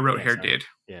did. I wrote hair sorry. did.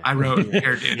 Yeah. I wrote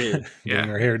hair did. Getting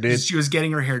her hair did. She was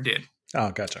getting her hair did.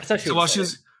 Oh, gotcha.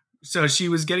 So she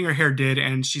was getting her hair did,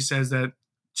 and she says that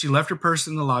she left her purse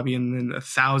in the lobby and then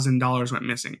 $1,000 went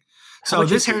missing. How So much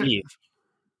this is the hair, weave?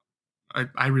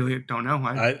 I really don't know.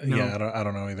 Yeah, I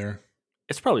don't know either.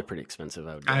 It's probably pretty expensive,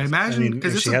 I would guess. I imagine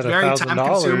because if it's she had very time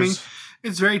consuming. $1,000.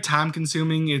 It's very time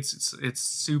consuming. It's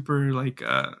super like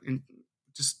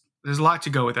just there's a lot to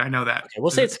go with it. I know that. Okay,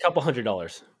 we'll say it's a couple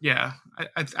 $100. Yeah,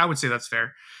 I would say that's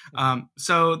fair.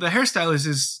 So the hairstylist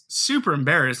is super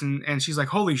embarrassed, and she's like,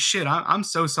 "Holy shit, I'm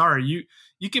so sorry.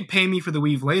 You can pay me for the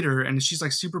weave later." And she's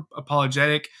like super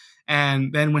apologetic.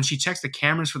 And then when she checks the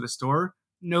cameras for the store,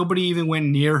 nobody even went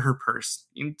near her purse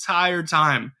the entire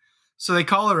time. So they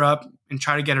call her up and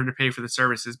try to get her to pay for the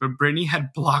services, but Brittany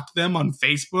had blocked them on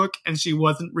Facebook, and she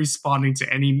wasn't responding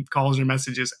to any calls or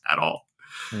messages at all.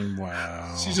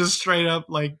 Wow. She just straight up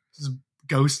like just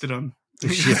ghosted him.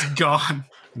 He's just gone.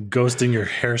 Ghosting your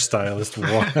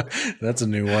hairstylist. That's a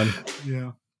new one.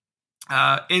 Yeah.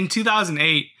 In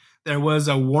 2008, there was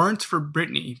a warrant for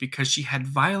Brittany because she had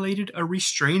violated a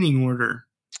restraining order.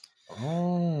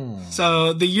 Oh.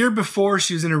 So the year before,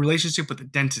 she was in a relationship with a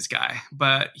dentist guy,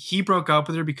 but he broke up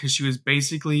with her because she was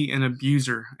basically an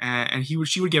abuser, and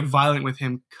she would get violent with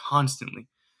him constantly.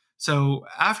 So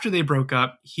after they broke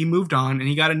up, he moved on and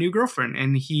he got a new girlfriend,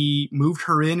 and he moved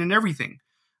her in and everything.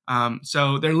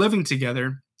 So they're living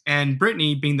together, and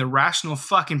Brittany, being the rational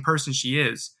fucking person she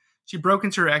is, she broke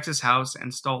into her ex's house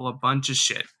and stole a bunch of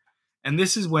shit. And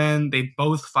this is when they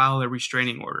both filed a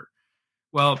restraining order.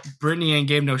 Well, Brittany ain't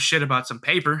gave no shit about some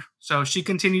paper, so she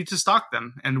continued to stalk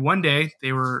them. And one day,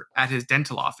 they were at his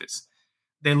dental office.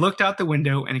 They looked out the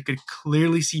window, and it could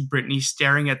clearly see Brittany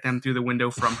staring at them through the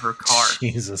window from her car.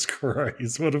 Jesus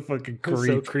Christ, what a fucking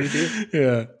creep. So creepy.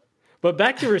 Yeah. But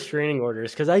back to restraining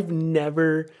orders, because I've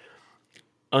never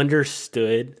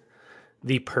understood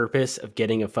the purpose of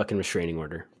getting a fucking restraining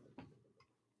order.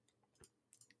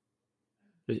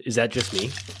 Is that just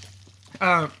me?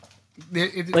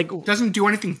 It doesn't do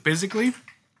anything physically,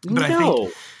 but no.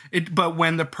 I think but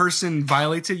when the person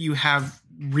violates it, you have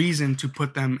reason to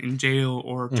put them in jail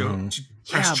or to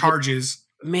press charges.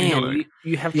 Man,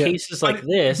 you have cases like but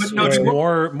this. no, It's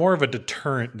where- more of a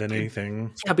deterrent than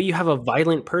anything. Yeah, but you have a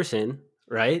violent person,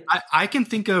 right? I can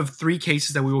think of 3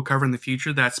 cases that we will cover in the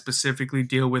future that specifically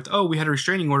deal with, we had a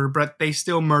restraining order, but they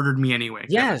still murdered me anyway.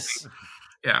 Yes.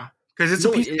 Yeah. Because it's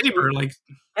a piece of paper. Like,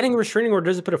 getting a restraining order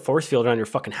doesn't put a force field around your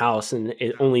fucking house and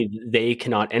only they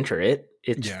cannot enter it.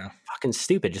 It's fucking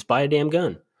stupid. Just buy a damn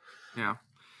gun. Yeah.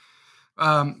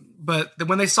 But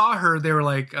when they saw her, they were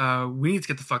like, we need to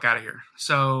get the fuck out of here.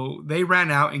 So they ran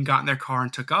out and got in their car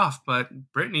and took off.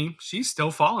 But Brittany, she's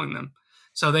still following them.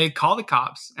 So they call the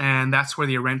cops, and that's where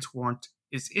the arrest warrant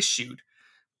is issued.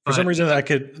 For some reason, I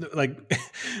could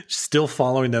still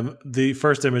following them. The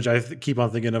first image I keep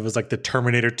on thinking of is like the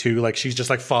Terminator 2. Like she's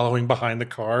just like following behind the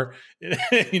car,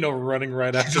 running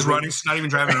right after. She's just running. She's not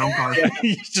even driving her own car.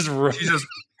 She's just running. She's just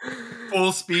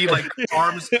full speed, like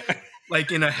arms,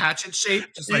 like in a hatchet shape,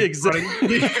 just like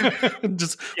running.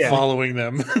 Just following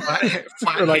them.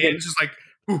 Flat like hand, just like.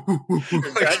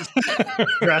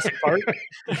 Jurassic Park.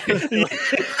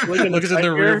 Looks in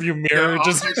the rearview mirror.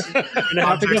 Just gonna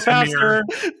have to go faster.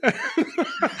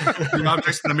 The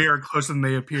objects in the mirror are closer than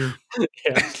they appear.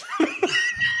 Yeah.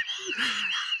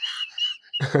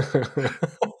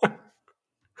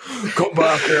 Come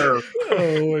back here.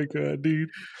 Oh my god, dude!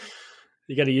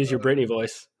 You got to use your Britney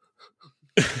voice.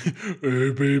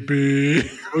 Hey, baby,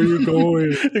 where you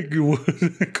going?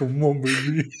 Come on,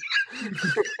 baby.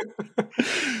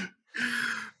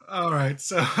 All right,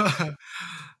 so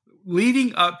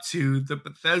leading up to the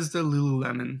Bethesda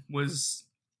Lululemon was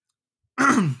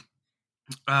the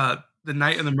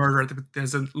night of the murder at the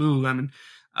Bethesda Lululemon.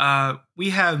 We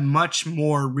have much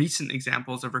more recent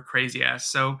examples of her crazy ass.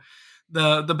 So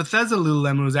the Bethesda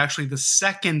Lululemon was actually the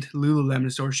second Lululemon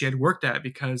store she had worked at,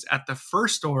 because at the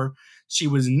first store she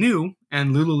was new,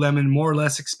 and Lululemon more or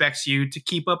less expects you to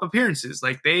keep up appearances.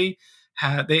 Like they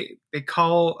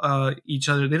call each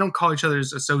other. They don't call each other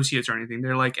as associates or anything.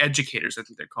 They're like educators. I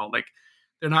think they're called. Like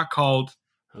they're not called.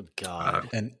 Oh God,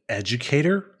 an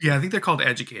educator? Yeah, I think they're called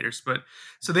educators. But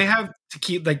so they have to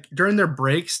keep, like, during their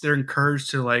breaks, they're encouraged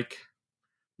to like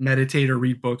meditate or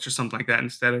read books or something like that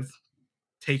instead of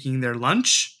taking their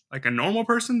lunch like a normal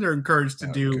person. They're encouraged to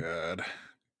do God.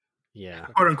 Yeah,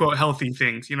 quote unquote healthy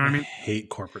things. You know what I mean? Hate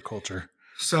corporate culture.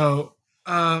 So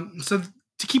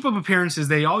to keep up appearances,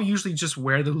 they all usually just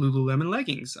wear the Lululemon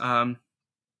leggings,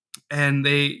 and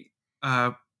they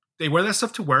wear that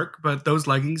stuff to work. But those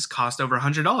leggings cost over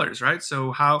 $100, right?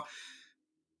 So how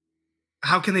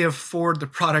can they afford the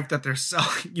product that they're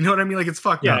selling? You know what I mean? Like, it's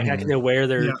fucked up. How can they wear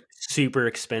their super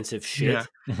expensive shit?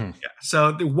 Yeah. Yeah.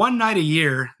 So the one night a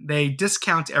year, they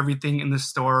discount everything in the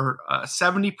store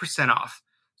 70% off.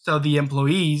 So the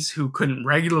employees who couldn't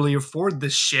regularly afford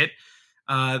this shit,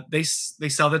 they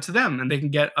sell that to them, and they can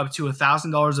get up to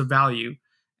 $1,000 of value,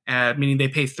 meaning they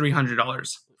pay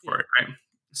 $300 for it, right?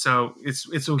 So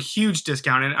it's a huge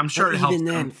discount, and I'm sure it helps. Even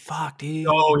then, them. fuck, dude.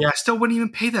 Oh yeah, I still wouldn't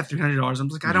even pay that $300. I'm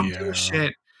like, I don't give a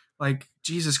shit. Like,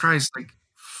 Jesus Christ, like,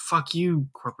 fuck you,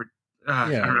 corporate. I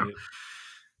don't know.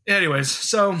 Anyways,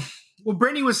 so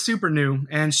Brittany was super new,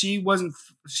 and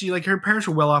her parents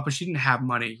were well off, but she didn't have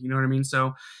money. You know what I mean?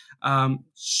 So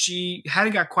she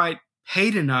hadn't got quite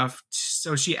paid enough,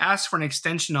 so she asked for an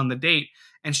extension on the date,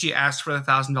 and she asked for the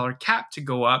 $1,000 cap to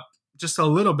go up just a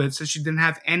little bit, so she didn't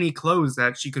have any clothes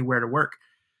that she could wear to work.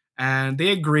 And they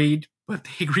agreed, but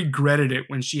they regretted it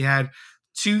when she had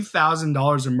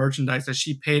 $2,000 of merchandise that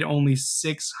she paid only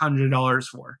 $600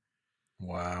 for.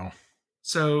 Wow.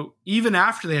 So even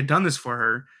after they had done this for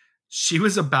her, she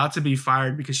was about to be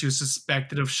fired because she was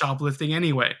suspected of shoplifting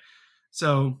anyway.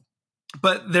 So,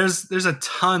 but there's a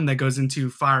ton that goes into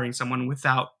firing someone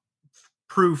without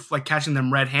proof, like catching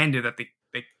them red-handed that they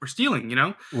were stealing, you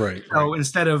know? Right. So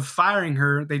instead of firing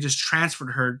her, they just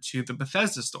transferred her to the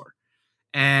Bethesda store.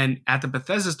 And at the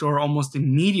Bethesda store, almost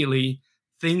immediately,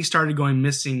 things started going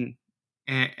missing.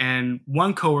 And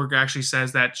one coworker actually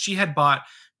says that she had bought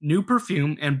new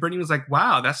perfume, and Brittany was like,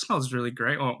 wow, that smells really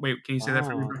great. Oh, wait, can you say that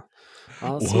for me?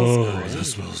 Oh, that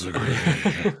smells so great.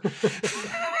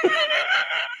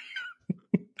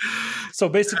 So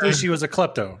basically, she was a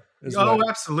klepto.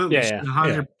 Absolutely. Yeah,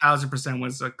 100,000%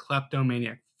 was a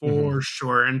kleptomaniac for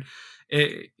sure. And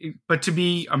but to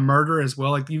be a murderer as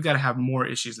well, like, you got to have more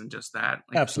issues than just that.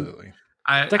 Like, absolutely.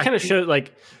 That kind of shows,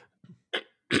 like,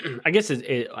 I guess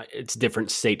it's different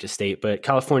state to state, but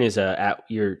California is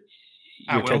you're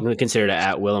technically considered an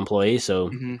at-will employee.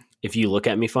 So if you look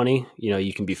at me funny,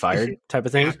 you can be fired, type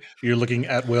of thing. You're looking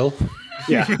at will.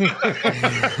 Yeah.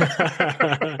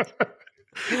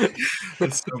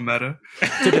 That's so meta.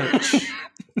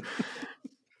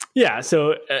 Yeah.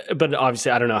 So, but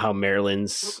obviously, I don't know how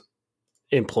Maryland's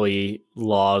employee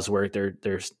laws work.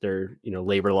 Their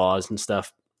labor laws and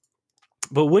stuff.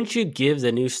 But wouldn't you give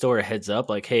the new store a heads up,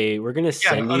 like, hey, we're going to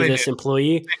send you they this did.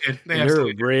 employee, They did. They and they're a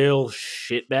absolutely did. real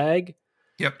shitbag,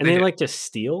 Yep. and they did. like to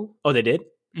steal? Oh, they did?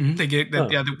 Mm-hmm. They get that. Oh.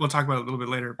 Yeah, we'll talk about it a little bit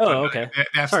later. Oh, okay.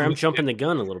 Sorry, I'm jumping did. the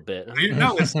gun a little bit.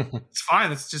 No, it's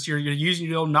fine. It's just you're using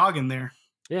your old noggin there.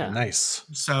 Yeah. Nice.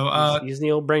 So using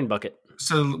the old brain bucket.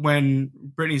 So when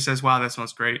Brittany says, "Wow, that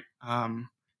smells great,"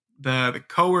 the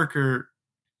coworker,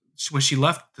 when she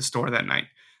left the store that night,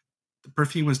 the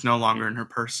perfume was no longer in her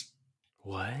purse.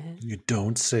 What? You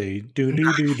don't say. Do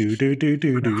do do do do do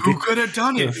do do. Who could have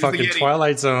done it? The fucking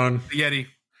Twilight Zone. The Yeti.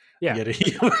 Yeah.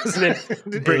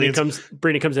 Yeti.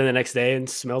 Brittany comes in the next day and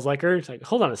smells like her. It's like,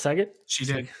 hold on a second. She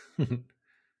did.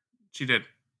 She did.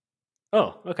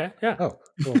 Oh, okay. Yeah. Oh,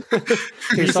 cool.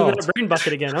 Here's that brain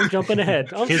bucket again. I'm jumping ahead.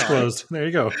 Case closed. There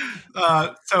you go.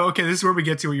 Okay, this is where we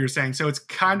get to what you're saying. So it's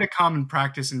kind of common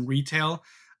practice in retail,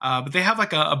 but they have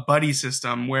like a buddy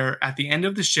system where at the end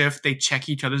of the shift, they check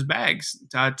each other's bags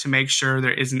to make sure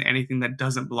there isn't anything that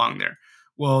doesn't belong there.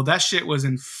 Well, that shit was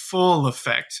in full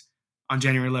effect on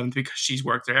January 11th because she's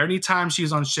worked there. Anytime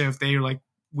she's on shift, they are like,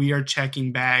 we are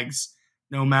checking bags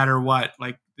no matter what.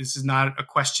 Like, this is not a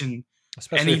question.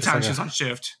 Especially anytime she's on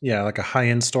shift. Yeah, like a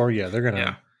high-end store. Yeah, they're going to.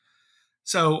 Yeah.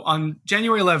 So on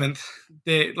January 11th,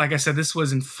 like I said, this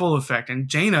was in full effect. And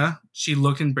Jaina, she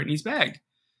looked in Brittany's bag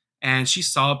and she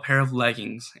saw a pair of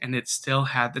leggings and it still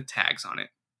had the tags on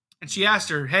it. And she asked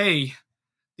her, "Hey,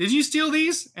 did you steal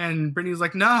these?" And Brittany was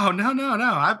like, No.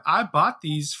 I bought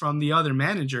these from the other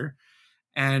manager.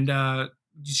 And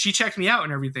she checked me out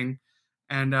and everything.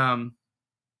 And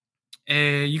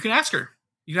you can ask her.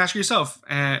 You can ask her yourself.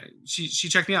 She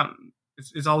checked me out.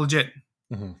 It's all legit.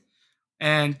 Mm-hmm.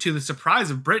 And to the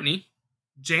surprise of Brittany,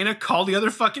 Jaina called the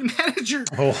other fucking manager.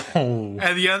 Oh.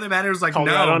 And the other manager was like, called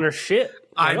 "No, out on her shit.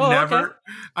 Like,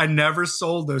 I never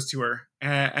sold those to her."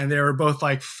 And they were both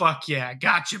like, "Fuck yeah,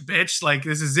 gotcha, bitch! Like,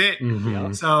 this is it."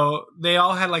 Mm-hmm. So they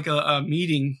all had like a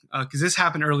meeting because this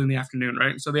happened early in the afternoon,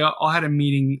 right? So they all had a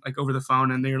meeting like over the phone,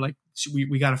 and they were like,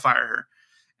 "We got to fire her,"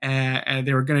 and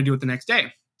they were going to do it the next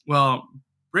day. Well,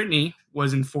 Brittany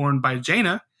was informed by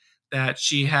Jaina that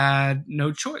she had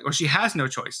no choice, or she has no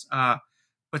choice,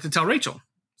 but to tell Rachel.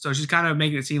 So she's kind of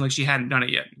making it seem like she hadn't done it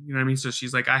yet. You know what I mean? So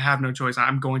she's like, "I have no choice.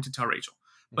 I'm going to tell Rachel."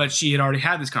 But she had already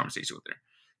had this conversation with her.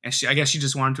 And I guess she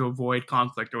just wanted to avoid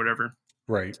conflict or whatever.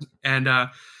 Right. And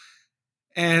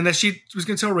that she was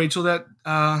going to tell Rachel that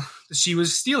she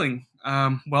was stealing.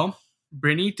 Well,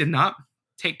 Brittany did not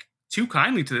take too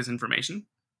kindly to this information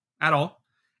at all.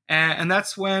 And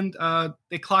that's when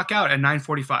they clock out at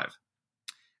 9:45.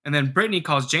 And then Brittany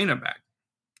calls Jaina back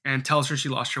and tells her she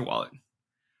lost her wallet.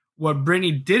 What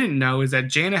Brittany didn't know is that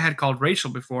Jaina had called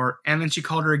Rachel before, and then she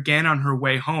called her again on her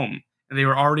way home. And they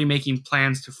were already making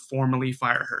plans to formally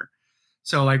fire her.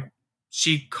 So, like,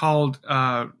 she called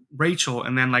Rachel,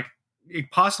 and then, like,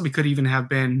 it possibly could even have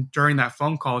been during that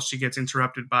phone call she gets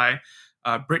interrupted by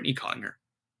Brittany calling her.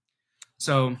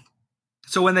 So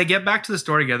when they get back to the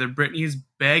store together, Brittany is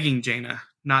begging Jaina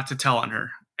not to tell on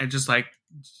her and just like,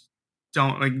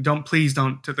 please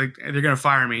don't, like, they're going to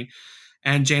fire me.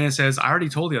 And Jaina says, "I already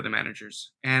told the other managers."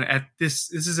 And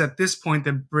this is at this point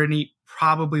that Brittany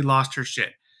probably lost her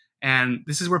shit. And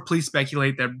this is where police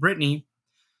speculate that Brittany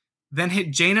then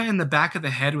hit Jaina in the back of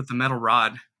the head with a metal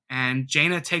rod. And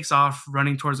Jaina takes off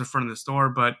running towards the front of the store,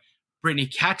 but Brittany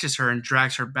catches her and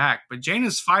drags her back. But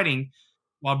Jaina's fighting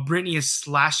while Brittany is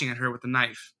slashing at her with a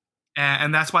knife.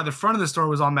 And that's why the front of the store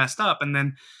was all messed up. And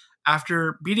then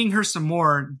after beating her some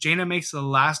more, Jaina makes a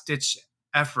last-ditch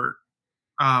effort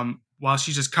while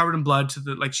she's just covered in blood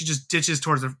she just ditches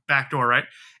towards the back door, right?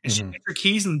 And she gets her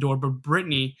keys in the door, but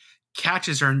Brittany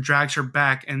catches her and drags her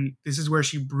back. And this is where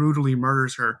she brutally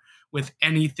murders her with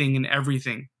anything and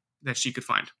everything that she could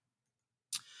find.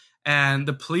 And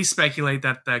the police speculate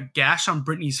that the gash on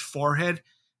Brittany's forehead,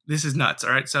 this is nuts,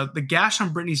 all right? So the gash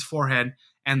on Brittany's forehead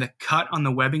and the cut on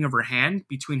the webbing of her hand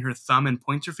between her thumb and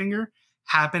pointer finger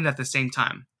happened at the same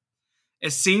time.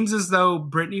 It seems as though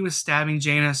Brittany was stabbing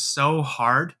Jaina so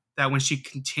hard that when she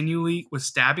continually was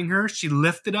stabbing her, she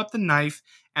lifted up the knife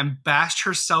and bashed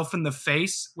herself in the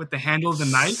face with the handle of the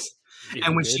knife.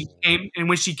 And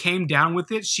when she came down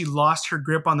with it, she lost her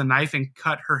grip on the knife and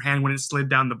cut her hand when it slid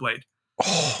down the blade.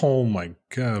 Oh my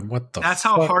God! What the? That's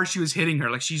how hard she was hitting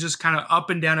her. Like, she's just kind of up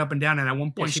and down, and at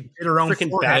one point she hit her own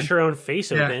forehead, bashed her own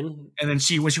face open. And then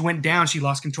when she went down, she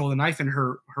lost control of the knife, and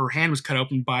her hand was cut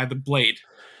open by the blade.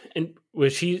 And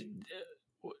was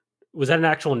that an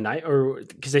actual knife, or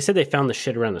because they said they found the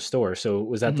shit around the store? So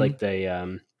was that like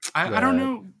the I don't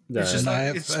know. It's just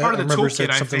Knife. it's part of the remember it toolkit. said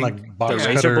I something think. like the box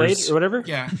razor blade cutters. or whatever.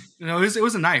 Yeah, it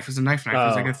was a knife. It was a knife. It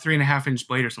was like a Oh. 3.5-inch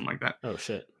blade or something like that. Oh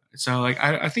shit. So like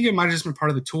I think it might have just been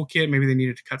part of the toolkit. Maybe they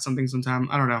needed to cut something sometime.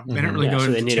 I don't know. They didn't really Yeah, go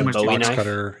so they into need too a much Bowie detail. Box knife.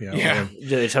 cutter. Yeah. They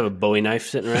just have a Bowie knife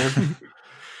sitting around.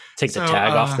 Take the So,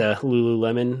 tag off the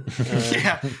Lululemon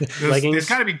Yeah, leggings. there's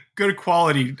got to be good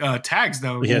quality tags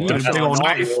though. Yeah, With a that's big old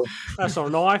knife. That's not a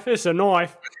knife. It's a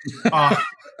knife. Uh,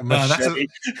 A machete.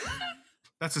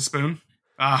 that's a spoon.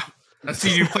 I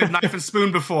see you played knife and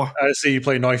spoon before. I see you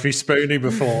play knifey spoony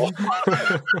before.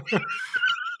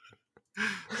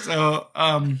 So,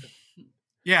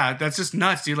 yeah, that's just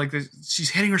nuts, dude. Like, she's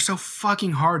hitting her so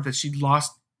fucking hard that she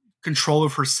lost control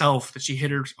of herself, that she hit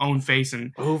her own face.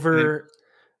 And Over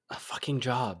a fucking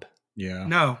job. Yeah.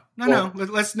 no.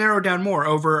 Let's narrow down more.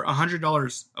 Over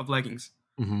 $100 of leggings.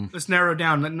 Mm-hmm. Let's narrow it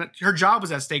down. Her job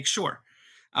was at stake, sure.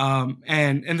 And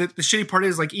the shitty part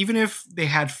is, like, even if they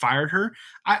had fired her,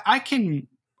 I can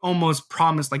almost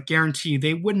promise, like, guarantee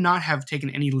they would not have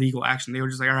taken any legal action. They were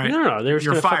just like, all right, No, they were just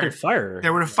you're gonna fucking fired. fire her. They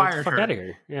would have Get the fired fuck her. out of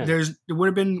here. Yeah. There would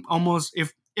have been almost,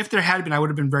 if there had been, I would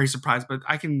have been very surprised. But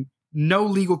no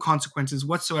legal consequences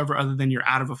whatsoever other than you're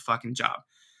out of a fucking job.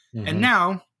 Mm-hmm. And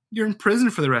now you're in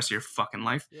prison for the rest of your fucking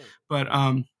life. Yeah. But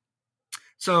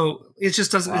so it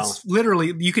just doesn't. Wow. It's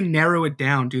literally, you can narrow it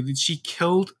down, dude. She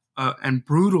killed and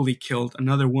brutally killed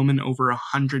another woman over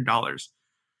 $100.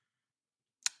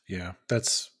 Yeah,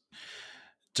 that's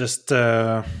just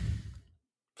Stupid.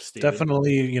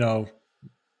 definitely,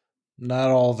 not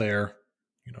all there.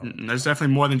 There's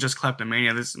definitely more than just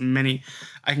kleptomania. There's many.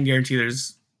 I can guarantee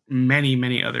there's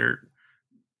many other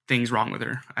things wrong with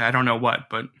her. I don't know what,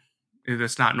 but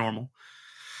it's not normal.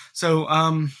 So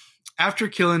after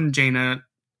killing Jaina,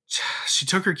 she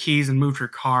took her keys and moved her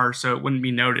car so it wouldn't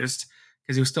be noticed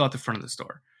because he was still at the front of the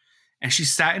store. And she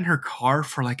sat in her car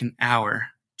for like an hour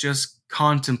just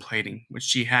contemplating what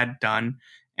she had done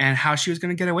and how she was going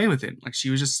to get away with it. Like, she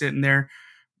was just sitting there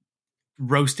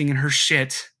roasting in her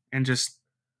shit and just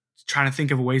trying to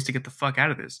think of ways to get the fuck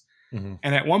out of this. Mm-hmm.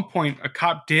 And at one point, a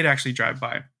cop did actually drive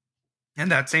by.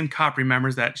 And that same cop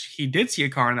remembers that he did see a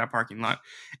car in that parking lot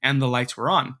and the lights were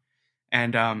on.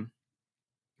 And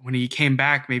when he came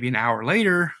back maybe an hour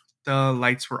later, the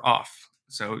lights were off.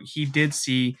 So he did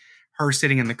see her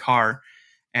sitting in the car,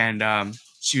 and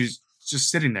she was just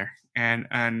sitting there.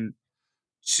 And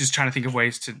she's trying to think of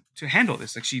ways to handle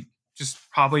this. Like, she just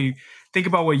probably think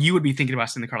about what you would be thinking about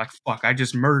sitting in the car. Like, fuck, I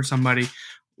just murdered somebody.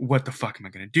 What the fuck am I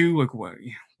going to do? Like, what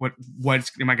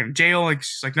am I going to jail? Like,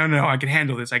 she's like, no, I can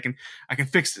handle this. I can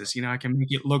fix this. I can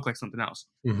make it look like something else.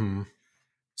 Mm-hmm.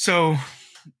 So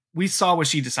we saw what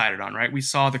she decided on, right? We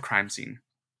saw the crime scene.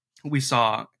 We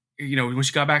saw, when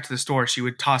she got back to the store, she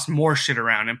would toss more shit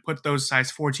around and put those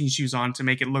size 14 shoes on to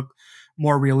make it look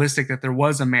more realistic that there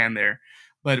was a man there.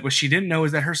 But what she didn't know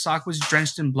is that her sock was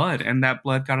drenched in blood, and that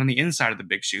blood got on the inside of the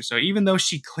big shoe. So even though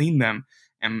she cleaned them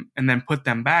and then put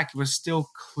them back, it was still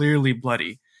clearly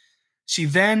bloody. She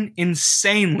then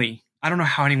insanely, I don't know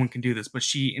how anyone can do this, but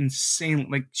she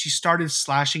started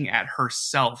slashing at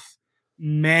herself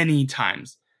many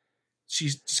times.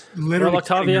 She's literally. Well,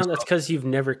 Octavia, that's because you've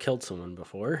never killed someone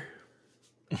before.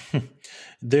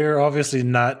 They're obviously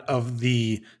not of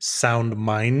the sound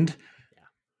mind.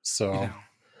 So If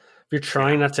you're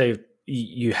trying not to,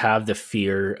 you have the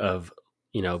fear of,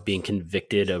 being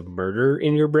convicted of murder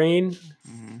in your brain.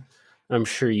 Mm-hmm. I'm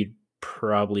sure you'd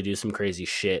probably do some crazy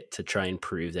shit to try and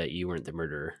prove that you weren't the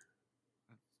murderer.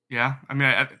 Yeah, I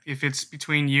mean, if it's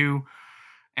between you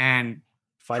and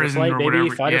Fight or prison flight, or baby.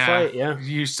 whatever, Fight or flight. Yeah,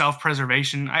 you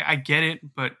self-preservation. I get it,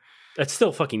 but that's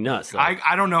still fucking nuts. Though.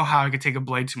 I don't know how I could take a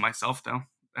blade to myself though.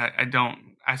 I don't.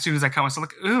 As soon as I cut myself,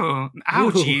 like, ooh,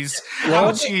 ouchies,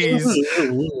 ouchies,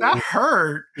 that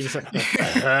hurt. You're just like,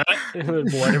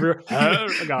 blood everywhere. Oh,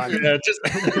 God. yeah, just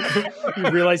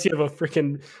You realize you have a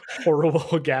freaking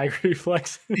horrible gag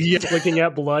reflex. Yeah. Just looking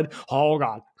at blood. Oh,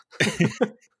 God.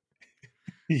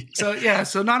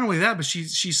 So not only that, but she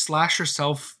slashed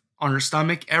herself on her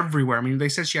stomach everywhere. I mean, they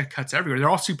said she had cuts everywhere. They're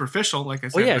all superficial, like I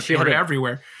said. Well, yeah, but she they had were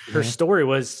everywhere. Her story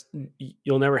was,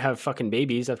 you'll never have fucking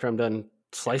babies after I'm done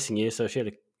slicing you. So she had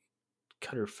to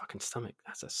cut her fucking stomach.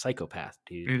 That's a psychopath,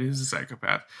 dude. It is a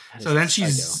psychopath. That So is then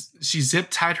a she zip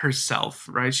tied herself,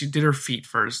 right? She did her feet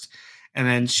first. And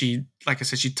then she, like I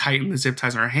said, she tightened the zip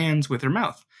ties on her hands with her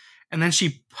mouth. And then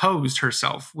she posed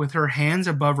herself with her hands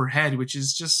above her head, which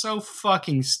is just so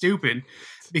fucking stupid.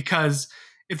 Because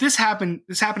if this happened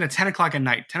at 10 o'clock at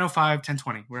night, 10:05,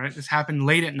 10:20, right? This happened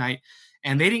late at night.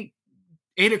 And they didn't,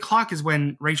 8 o'clock is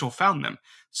when Rachel found them.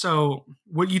 So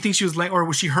what you think she was late, or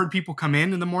was she heard people come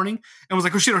in the morning and was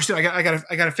like, oh shit, I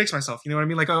gotta fix myself. You know what I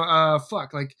mean? Like,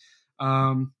 fuck. Like,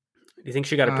 Do you think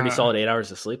she got a pretty solid 8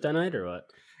 hours of sleep that night, or what?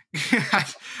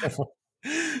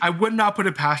 I would not put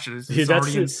it past her. This is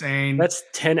already insane. That's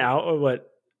 10 hours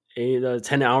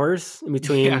in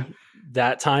between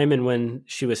that time and when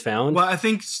she was found. Well, I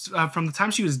think from the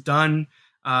time she was done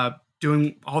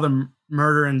doing all the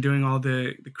murder and doing all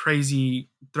the crazy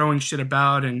throwing shit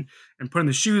about and putting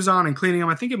the shoes on and cleaning them,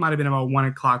 I think it might have been about 1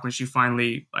 o'clock when she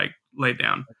finally like laid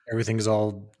down. Everything's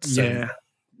all set. Yeah.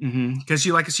 Because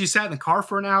she sat in the car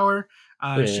for an hour.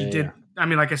 She did. I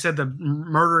mean, like I said, the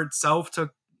murder itself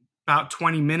took about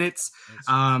 20 minutes.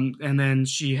 And then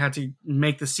she had to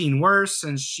make the scene worse.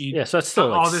 And so that's still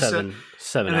like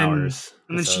seven hours.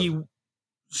 And then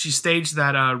she staged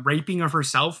that raping of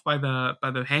herself by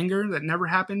the hanger that never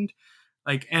happened.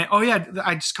 Like, and,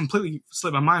 I just completely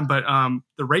slipped my mind. But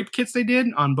the rape kits they did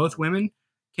on both women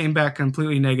came back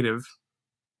completely negative.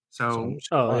 So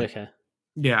okay.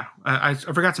 Yeah, I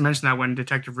forgot to mention that when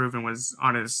Detective Reuben was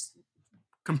on his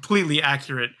completely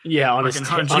accurate. Yeah, on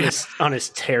his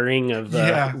tearing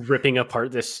of ripping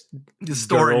apart this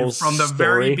story from the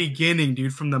very beginning,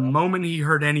 dude. From the moment he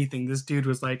heard anything, this dude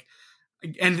was like,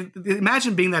 and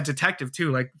imagine being that detective too.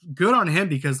 Like, good on him,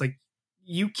 because like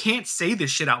you can't say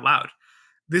this shit out loud.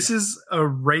 This is a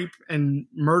rape and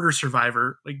murder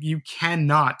survivor. Like, you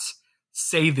cannot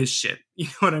say this shit. You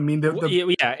know what I mean?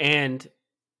 And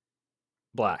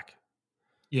black.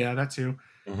 Yeah, that too.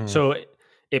 Mm-hmm. So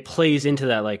it plays into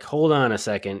that, like, hold on a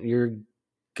second, you're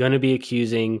gonna be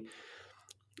accusing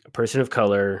a person of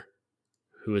color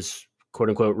who was quote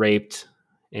unquote raped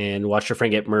and watched her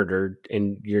friend get murdered,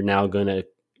 and you're now gonna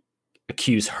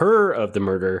accuse her of the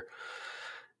murder.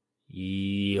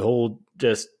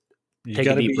 Take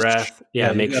a deep breath.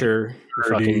 Make sure your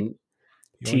fucking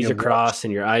T's are crossed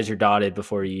and your I's are dotted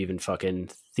before you even fucking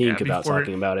think about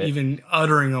talking about it. Even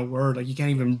uttering a word, like you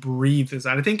can't even breathe this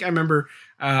out. I remember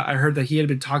I heard that he had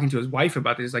been talking to his wife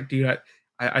about this. Like, dude,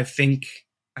 I think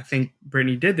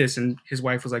Brittany did this, and his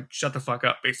wife was like, "Shut the fuck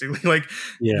up," basically. Like,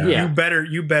 you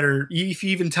better, if you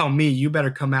even tell me, you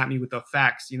better come at me with the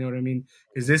facts. You know what I mean?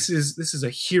 Because this is a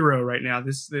hero right now.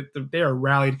 They are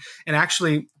rallied, and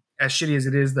actually, as shitty as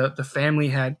it is, the family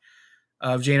had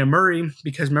of Jana Murray,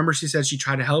 because remember, she said she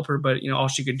tried to help her, but all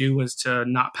she could do was to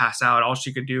not pass out. All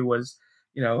she could do was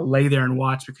lay there and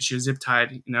watch, because she was zip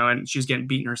tied, and she was getting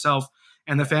beaten herself.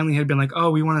 And the family had been like,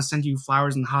 "Oh, we want to send you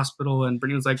flowers in the hospital," and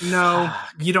Brittany was like, "No,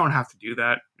 you don't have to do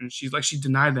that." And she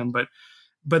denied them. But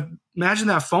imagine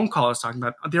that phone call I was talking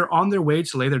about. They're on their way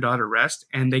to lay their daughter to rest,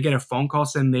 and they get a phone call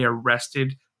saying they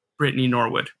arrested Brittany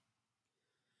Norwood.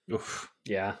 Oof.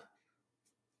 Yeah.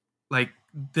 Like,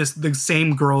 the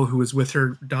same girl who was with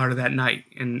her daughter that night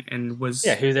and was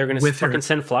who they're going to fucking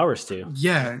send flowers to.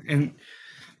 Yeah, and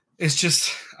it's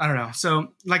just, I don't know.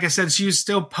 So, like I said, she was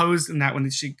still posed in that when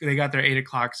they got there at 8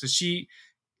 o'clock. So she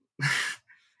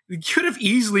could have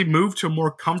easily moved to a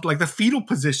more comfortable, like the fetal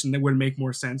position that would make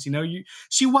more sense.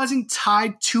 She wasn't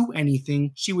tied to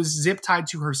anything. She was zip tied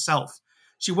to herself.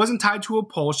 She wasn't tied to a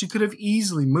pole. She could have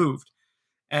easily moved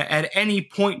at any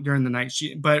point during the night.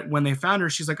 But when they found her,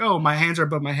 she's like, "Oh, my hands are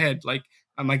above my head. Like,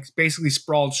 I'm like basically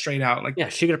sprawled straight out." Like,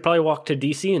 she could have probably walked to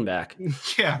DC and back.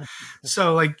 Yeah.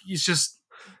 So like, it's just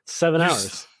 7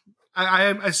 hours. I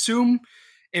assume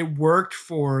it worked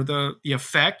for the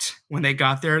effect when they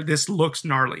got there. This looks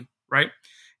gnarly, right?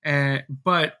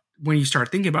 But when you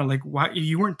start thinking about it, like, why, if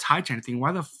you weren't tied to anything,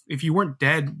 if you weren't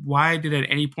dead, why did at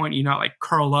any point you not like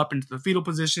curl up into the fetal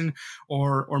position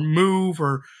or move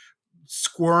or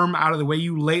squirm out of the way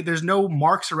you lay? There's no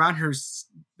marks around her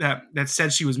that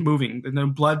said she was moving. And the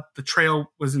blood, the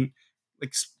trail wasn't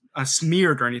like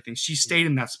smeared or anything. She stayed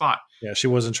in that spot. Yeah, she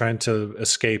wasn't trying to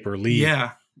escape or leave.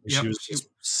 Yeah. She was just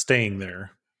staying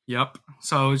there. Yep.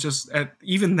 So it's just,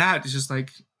 even that is just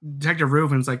like, Detective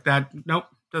Reuben's like, that, nope,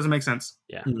 doesn't make sense.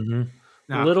 Yeah. Mm-hmm.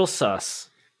 No. Little sus.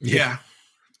 Yeah.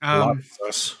 A lot of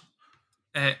sus.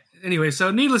 Anyway,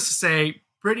 so needless to say,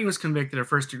 Brittany was convicted of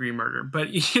first-degree murder. But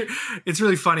it's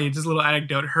really funny, just a little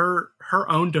anecdote. Her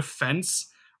own defense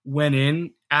went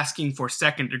in asking for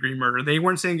second-degree murder. They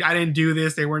weren't saying, "I didn't do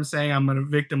this." They weren't saying, "I'm a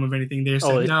victim of anything." They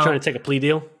said, "No." Trying to take a plea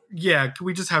deal? Yeah, can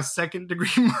we just have second-degree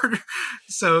murder?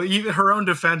 So even her own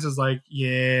defense is like,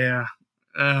 "Yeah,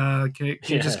 can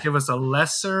you just give us a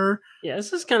lesser?" Yeah,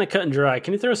 this is kind of cut and dry.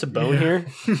 Can you throw us a bone here?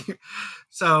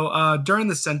 So during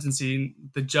the sentencing,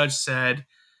 the judge said,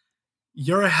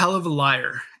 "You're a hell of a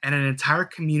liar, and an entire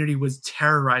community was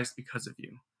terrorized because of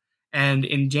you." And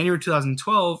in January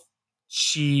 2012,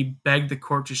 she begged the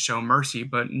court to show mercy,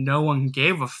 but no one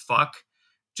gave a fuck,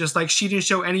 just like she didn't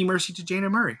show any mercy to Jana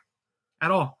Murray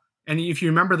at all. And if you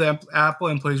remember, the Apple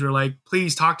employees were like,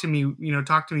 "Please talk to me,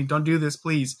 talk to me, don't do this,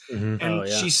 please." Mm-hmm. And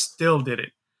she still did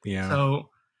it. Yeah. So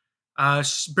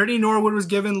Brittany Norwood was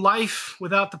given life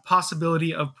without the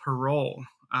possibility of parole.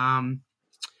 Do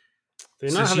they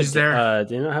So not have she's there.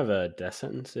 do they not have a death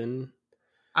sentence in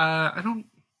I don't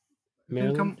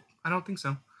Maryland? I don't think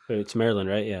so. Wait, it's Maryland,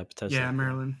 right? Yeah, Bethesda. Yeah,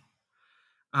 Maryland.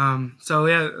 So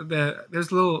yeah,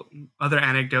 there's little other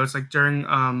anecdotes. Like during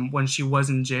when she was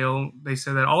in jail, they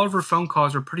said that all of her phone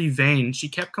calls were pretty vain. She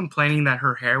kept complaining that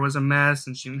her hair was a mess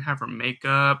and she didn't have her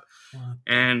makeup,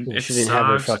 and Yeah, it she didn't have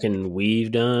her sucks. fucking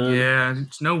weave done. Yeah,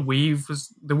 no weave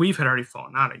the weave had already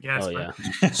fallen out, I guess. Oh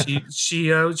but yeah. she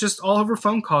just all of her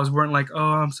phone calls weren't like, oh,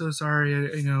 I'm so sorry,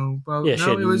 Well, Yeah, no, she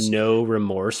had it was no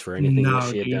remorse for anything that no,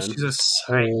 she had dude, done. she's a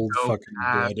Cold psycho. fucking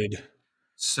blooded.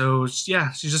 So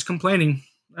yeah, she's just complaining.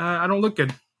 I don't look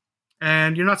good,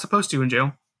 and you're not supposed to in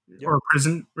jail or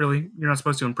prison. Really, you're not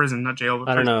supposed to in prison, not jail. But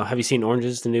I don't prison. know. Have you seen Orange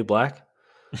is the New Black?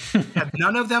 Yeah,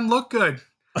 none of them look good.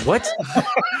 What?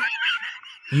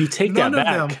 You take None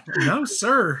that of back. them. No,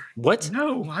 sir. What?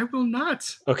 No, I will not.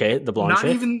 Okay, the blonde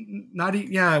chick. Not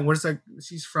even. Yeah, what's that?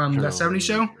 She's from that 70s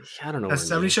show. I don't know. That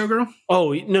 70s show girl.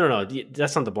 Oh no!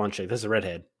 That's not the blonde chick. That's the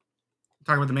redhead.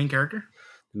 Talking about the main character.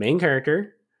 The main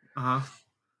character, Uh huh.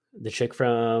 the chick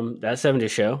from that 70s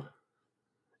show,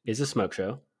 is a smoke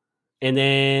show, and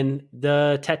then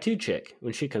the tattooed chick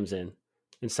when she comes in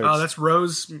and starts. Oh, that's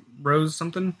Rose. Rose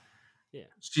something. Yeah.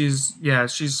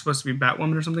 She's supposed to be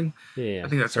Batwoman or something. Yeah, I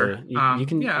think that's her. You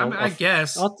can. Yeah, I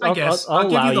guess. I'll I guess. I'll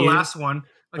give you the last one.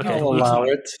 Okay. I'll allow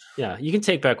it. Yeah, you can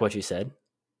take back what you said.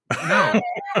 No.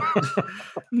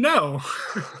 No.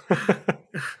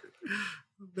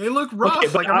 They look rough. Okay,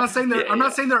 like I'm not saying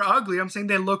they're ugly. I'm saying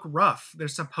they look rough. They're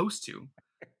supposed to.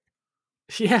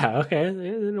 Yeah, okay.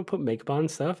 They don't put makeup on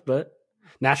stuff, but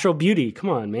natural beauty. Come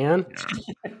on, man.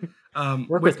 Yeah.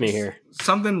 Work with me here.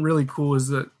 Something really cool is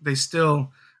that they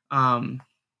still honor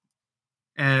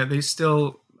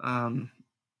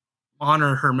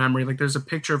her memory. Like there's a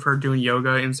picture of her doing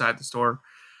yoga inside the store.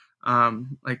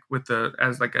 Like with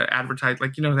as like a advertise,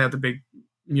 like they have the big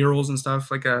murals and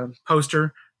stuff, like a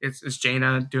poster. It's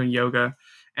Jaina doing yoga,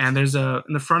 and there's in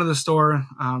the front of the store.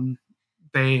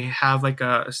 They have like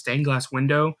a stained glass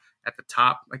window at the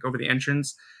top, like over the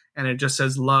entrance, and it just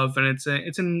says love, and it's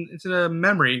a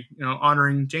memory,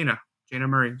 honoring Jaina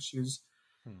Murray. She was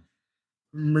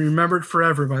remembered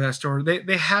forever by that store.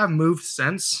 They have moved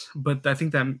since, but I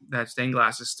think that stained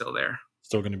glass is still there.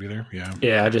 Still going to be there, yeah.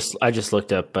 Yeah, I just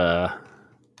looked up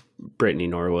Brittany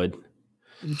Norwood.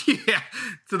 Yeah,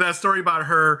 so that story about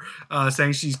her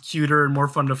saying she's cuter and more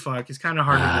fun to fuck is kind of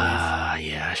hard to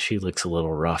believe. Yeah, she looks a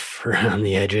little rough around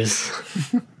the edges.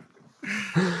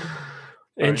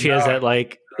 And she has that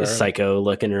like psycho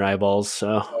look in her eyeballs.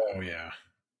 So yeah.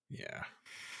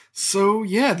 So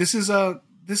yeah, this is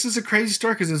a crazy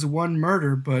story because it's one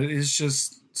murder, but it's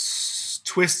just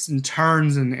twists and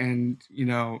turns and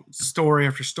story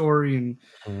after story, and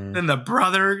then the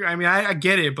brother. I mean, I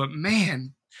get it, but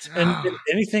man. And did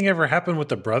anything ever happen with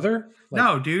the brother?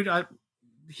 No, dude.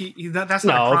 That's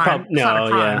not a crime. Not a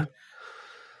crime.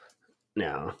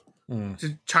 Yeah. No.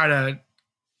 To try to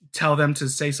tell them to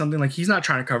say something, like he's not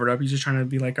trying to cover it up. He's just trying to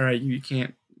be like, all right, you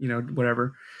can't,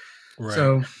 whatever. Right.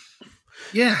 So,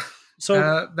 yeah.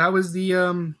 So that was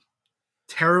the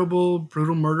terrible,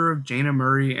 brutal murder of Jaina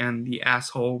Murray and the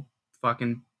asshole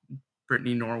fucking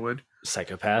Brittany Norwood.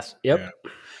 Psychopath. Yep.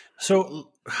 Yeah. So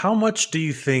how much do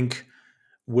you think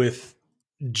with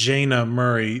Jaina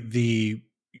Murray,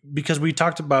 because we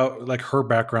talked about like her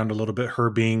background a little bit, her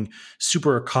being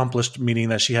super accomplished, meaning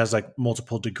that she has like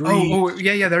multiple degrees. Oh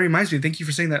yeah. That reminds me. Thank you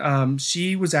for saying that.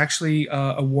 She was actually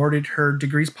awarded her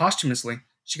degrees posthumously.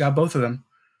 She got both of them.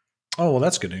 Oh, well,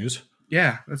 that's good news.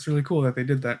 Yeah, that's really cool that they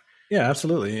did that. Yeah,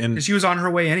 absolutely. And she was on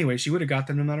her way anyway. She would have got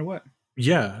them no matter what.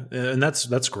 Yeah, and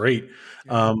that's great.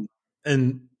 Yeah.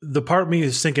 And the part of me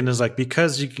is thinking is like,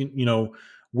 because you can,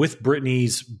 with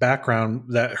Brittany's background,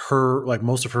 that her, like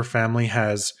most of her family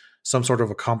has some sort of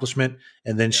accomplishment,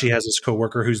 and then she has this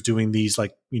coworker who's doing these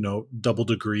like double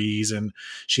degrees, and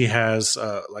she has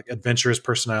like adventurous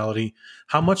personality.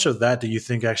 How much of that do you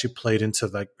think actually played into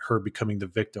like her becoming the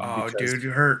victim? Oh, dude,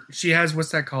 she has,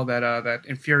 what's that called, that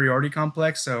inferiority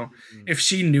complex. So if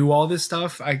she knew all this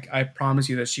stuff, I promise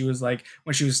you that she was like,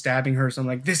 when she was stabbing her, something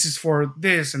like, this is for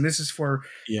this and this is for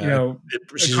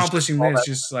accomplishing this,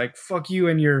 just like fuck you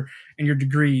and your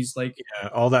degrees, like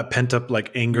all that pent up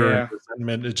like anger and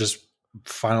resentment, it just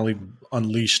finally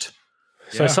unleashed.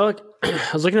 So I saw I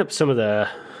was looking up some of the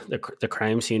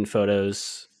crime scene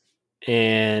photos,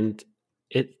 and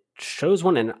it shows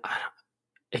one, and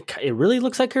it really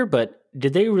looks like her. But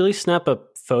did they really snap a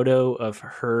photo of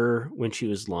her when she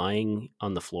was lying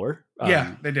on the floor?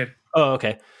 Yeah, they did. Oh,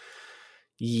 okay.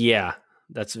 Yeah,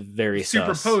 That's very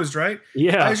sus. Superposed, right?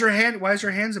 Yeah. Why is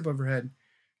her hands above her head?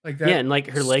 Like that. Yeah, and like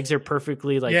her legs are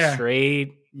perfectly like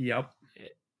straight. Yep.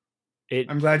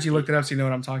 I'm glad you looked it up so you know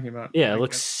what I'm talking about. Yeah, it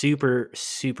looks super,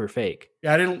 super fake.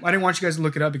 Yeah, I didn't want you guys to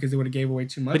look it up because it would have gave away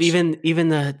too much. But even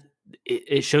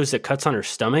it shows the cuts on her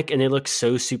stomach and it looks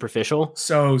so superficial.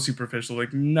 So superficial,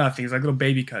 like nothing. It's like little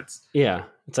baby cuts. Yeah.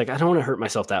 It's like I don't want to hurt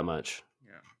myself that much.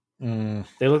 Yeah.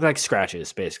 They look like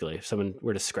scratches, basically. If someone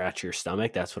were to scratch your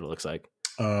stomach, that's what it looks like.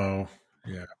 Oh,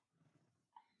 yeah.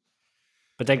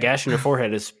 But that gash in her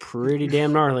forehead is pretty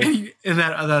damn gnarly. And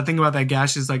the thing about that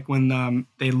gash is like when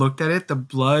they looked at it, the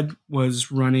blood was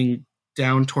running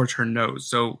down towards her nose.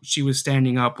 So she was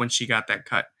standing up when she got that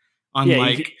cut.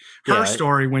 Unlike her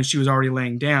story when she was already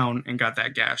laying down and got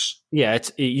that gash. Yeah,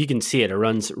 you can see it. It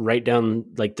runs right down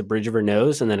like the bridge of her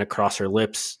nose and then across her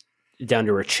lips down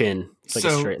to her chin. It's like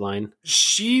a straight line.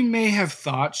 She may have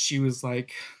thought she was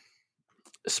like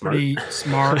pretty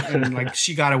smart and like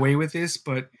she got away with this,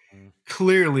 but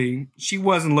clearly she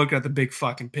wasn't looking at the big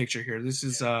fucking picture here. This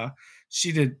is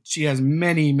she has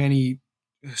many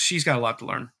she's got a lot to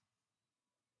learn.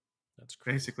 That's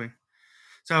crazy. Basically.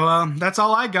 So that's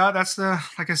all I got. That's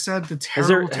like I said, the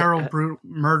terrible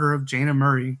murder of Jana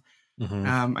Murray.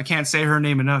 Mm-hmm. I can't say her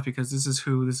name enough because this is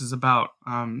who this is about.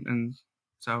 And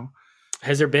so,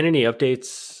 has there been any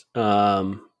updates,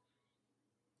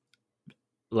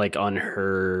 like on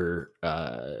her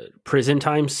prison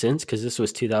time since? Because this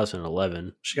was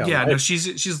 2011.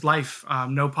 She's life,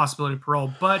 no possibility of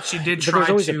parole. But she did try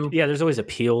to. There's always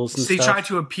appeals. And she tried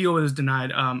to appeal, it was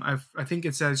denied. I think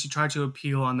it says she tried to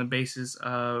appeal on the basis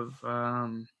of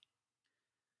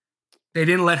they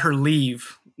didn't let her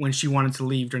leave when she wanted to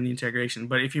leave during the interrogation.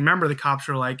 But if you remember, the cops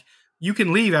were like, "You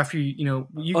can leave after you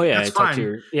that's fine."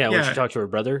 When she talked to her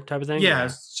brother, type of thing. Yeah,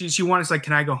 she wanted to like,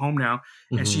 "Can I go home now?"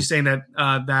 And she's saying that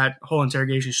that whole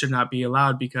interrogation should not be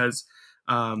allowed because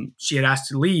she had asked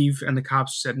to leave, and the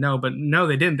cops said no. But no,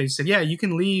 they didn't. They said, "Yeah, you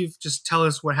can leave. Just tell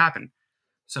us what happened."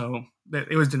 So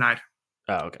it was denied.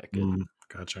 Oh, okay, good.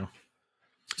 Gotcha.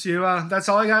 So that's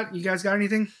all I got. You guys got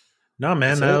anything? No,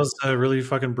 man, that was really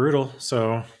fucking brutal.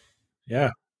 So, yeah,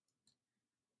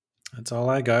 that's all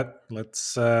I got.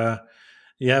 Let's.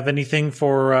 You have anything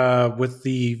for with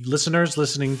the listeners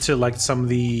listening to like some of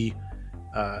the,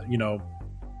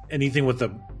 anything with the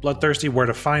Bloodthirsty, where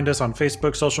to find us on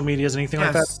Facebook, social medias, anything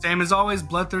like that? Same as always,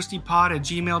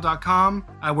 bloodthirstypod@gmail.com.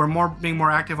 We're being more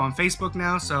active on Facebook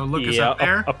now, so look us up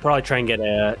there. I'll probably try and get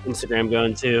Instagram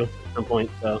going too at some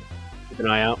point, so keep an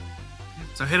eye out.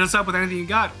 So hit us up with anything you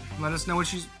got. Let us know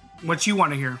what you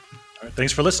want to hear. All right,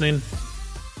 thanks for listening.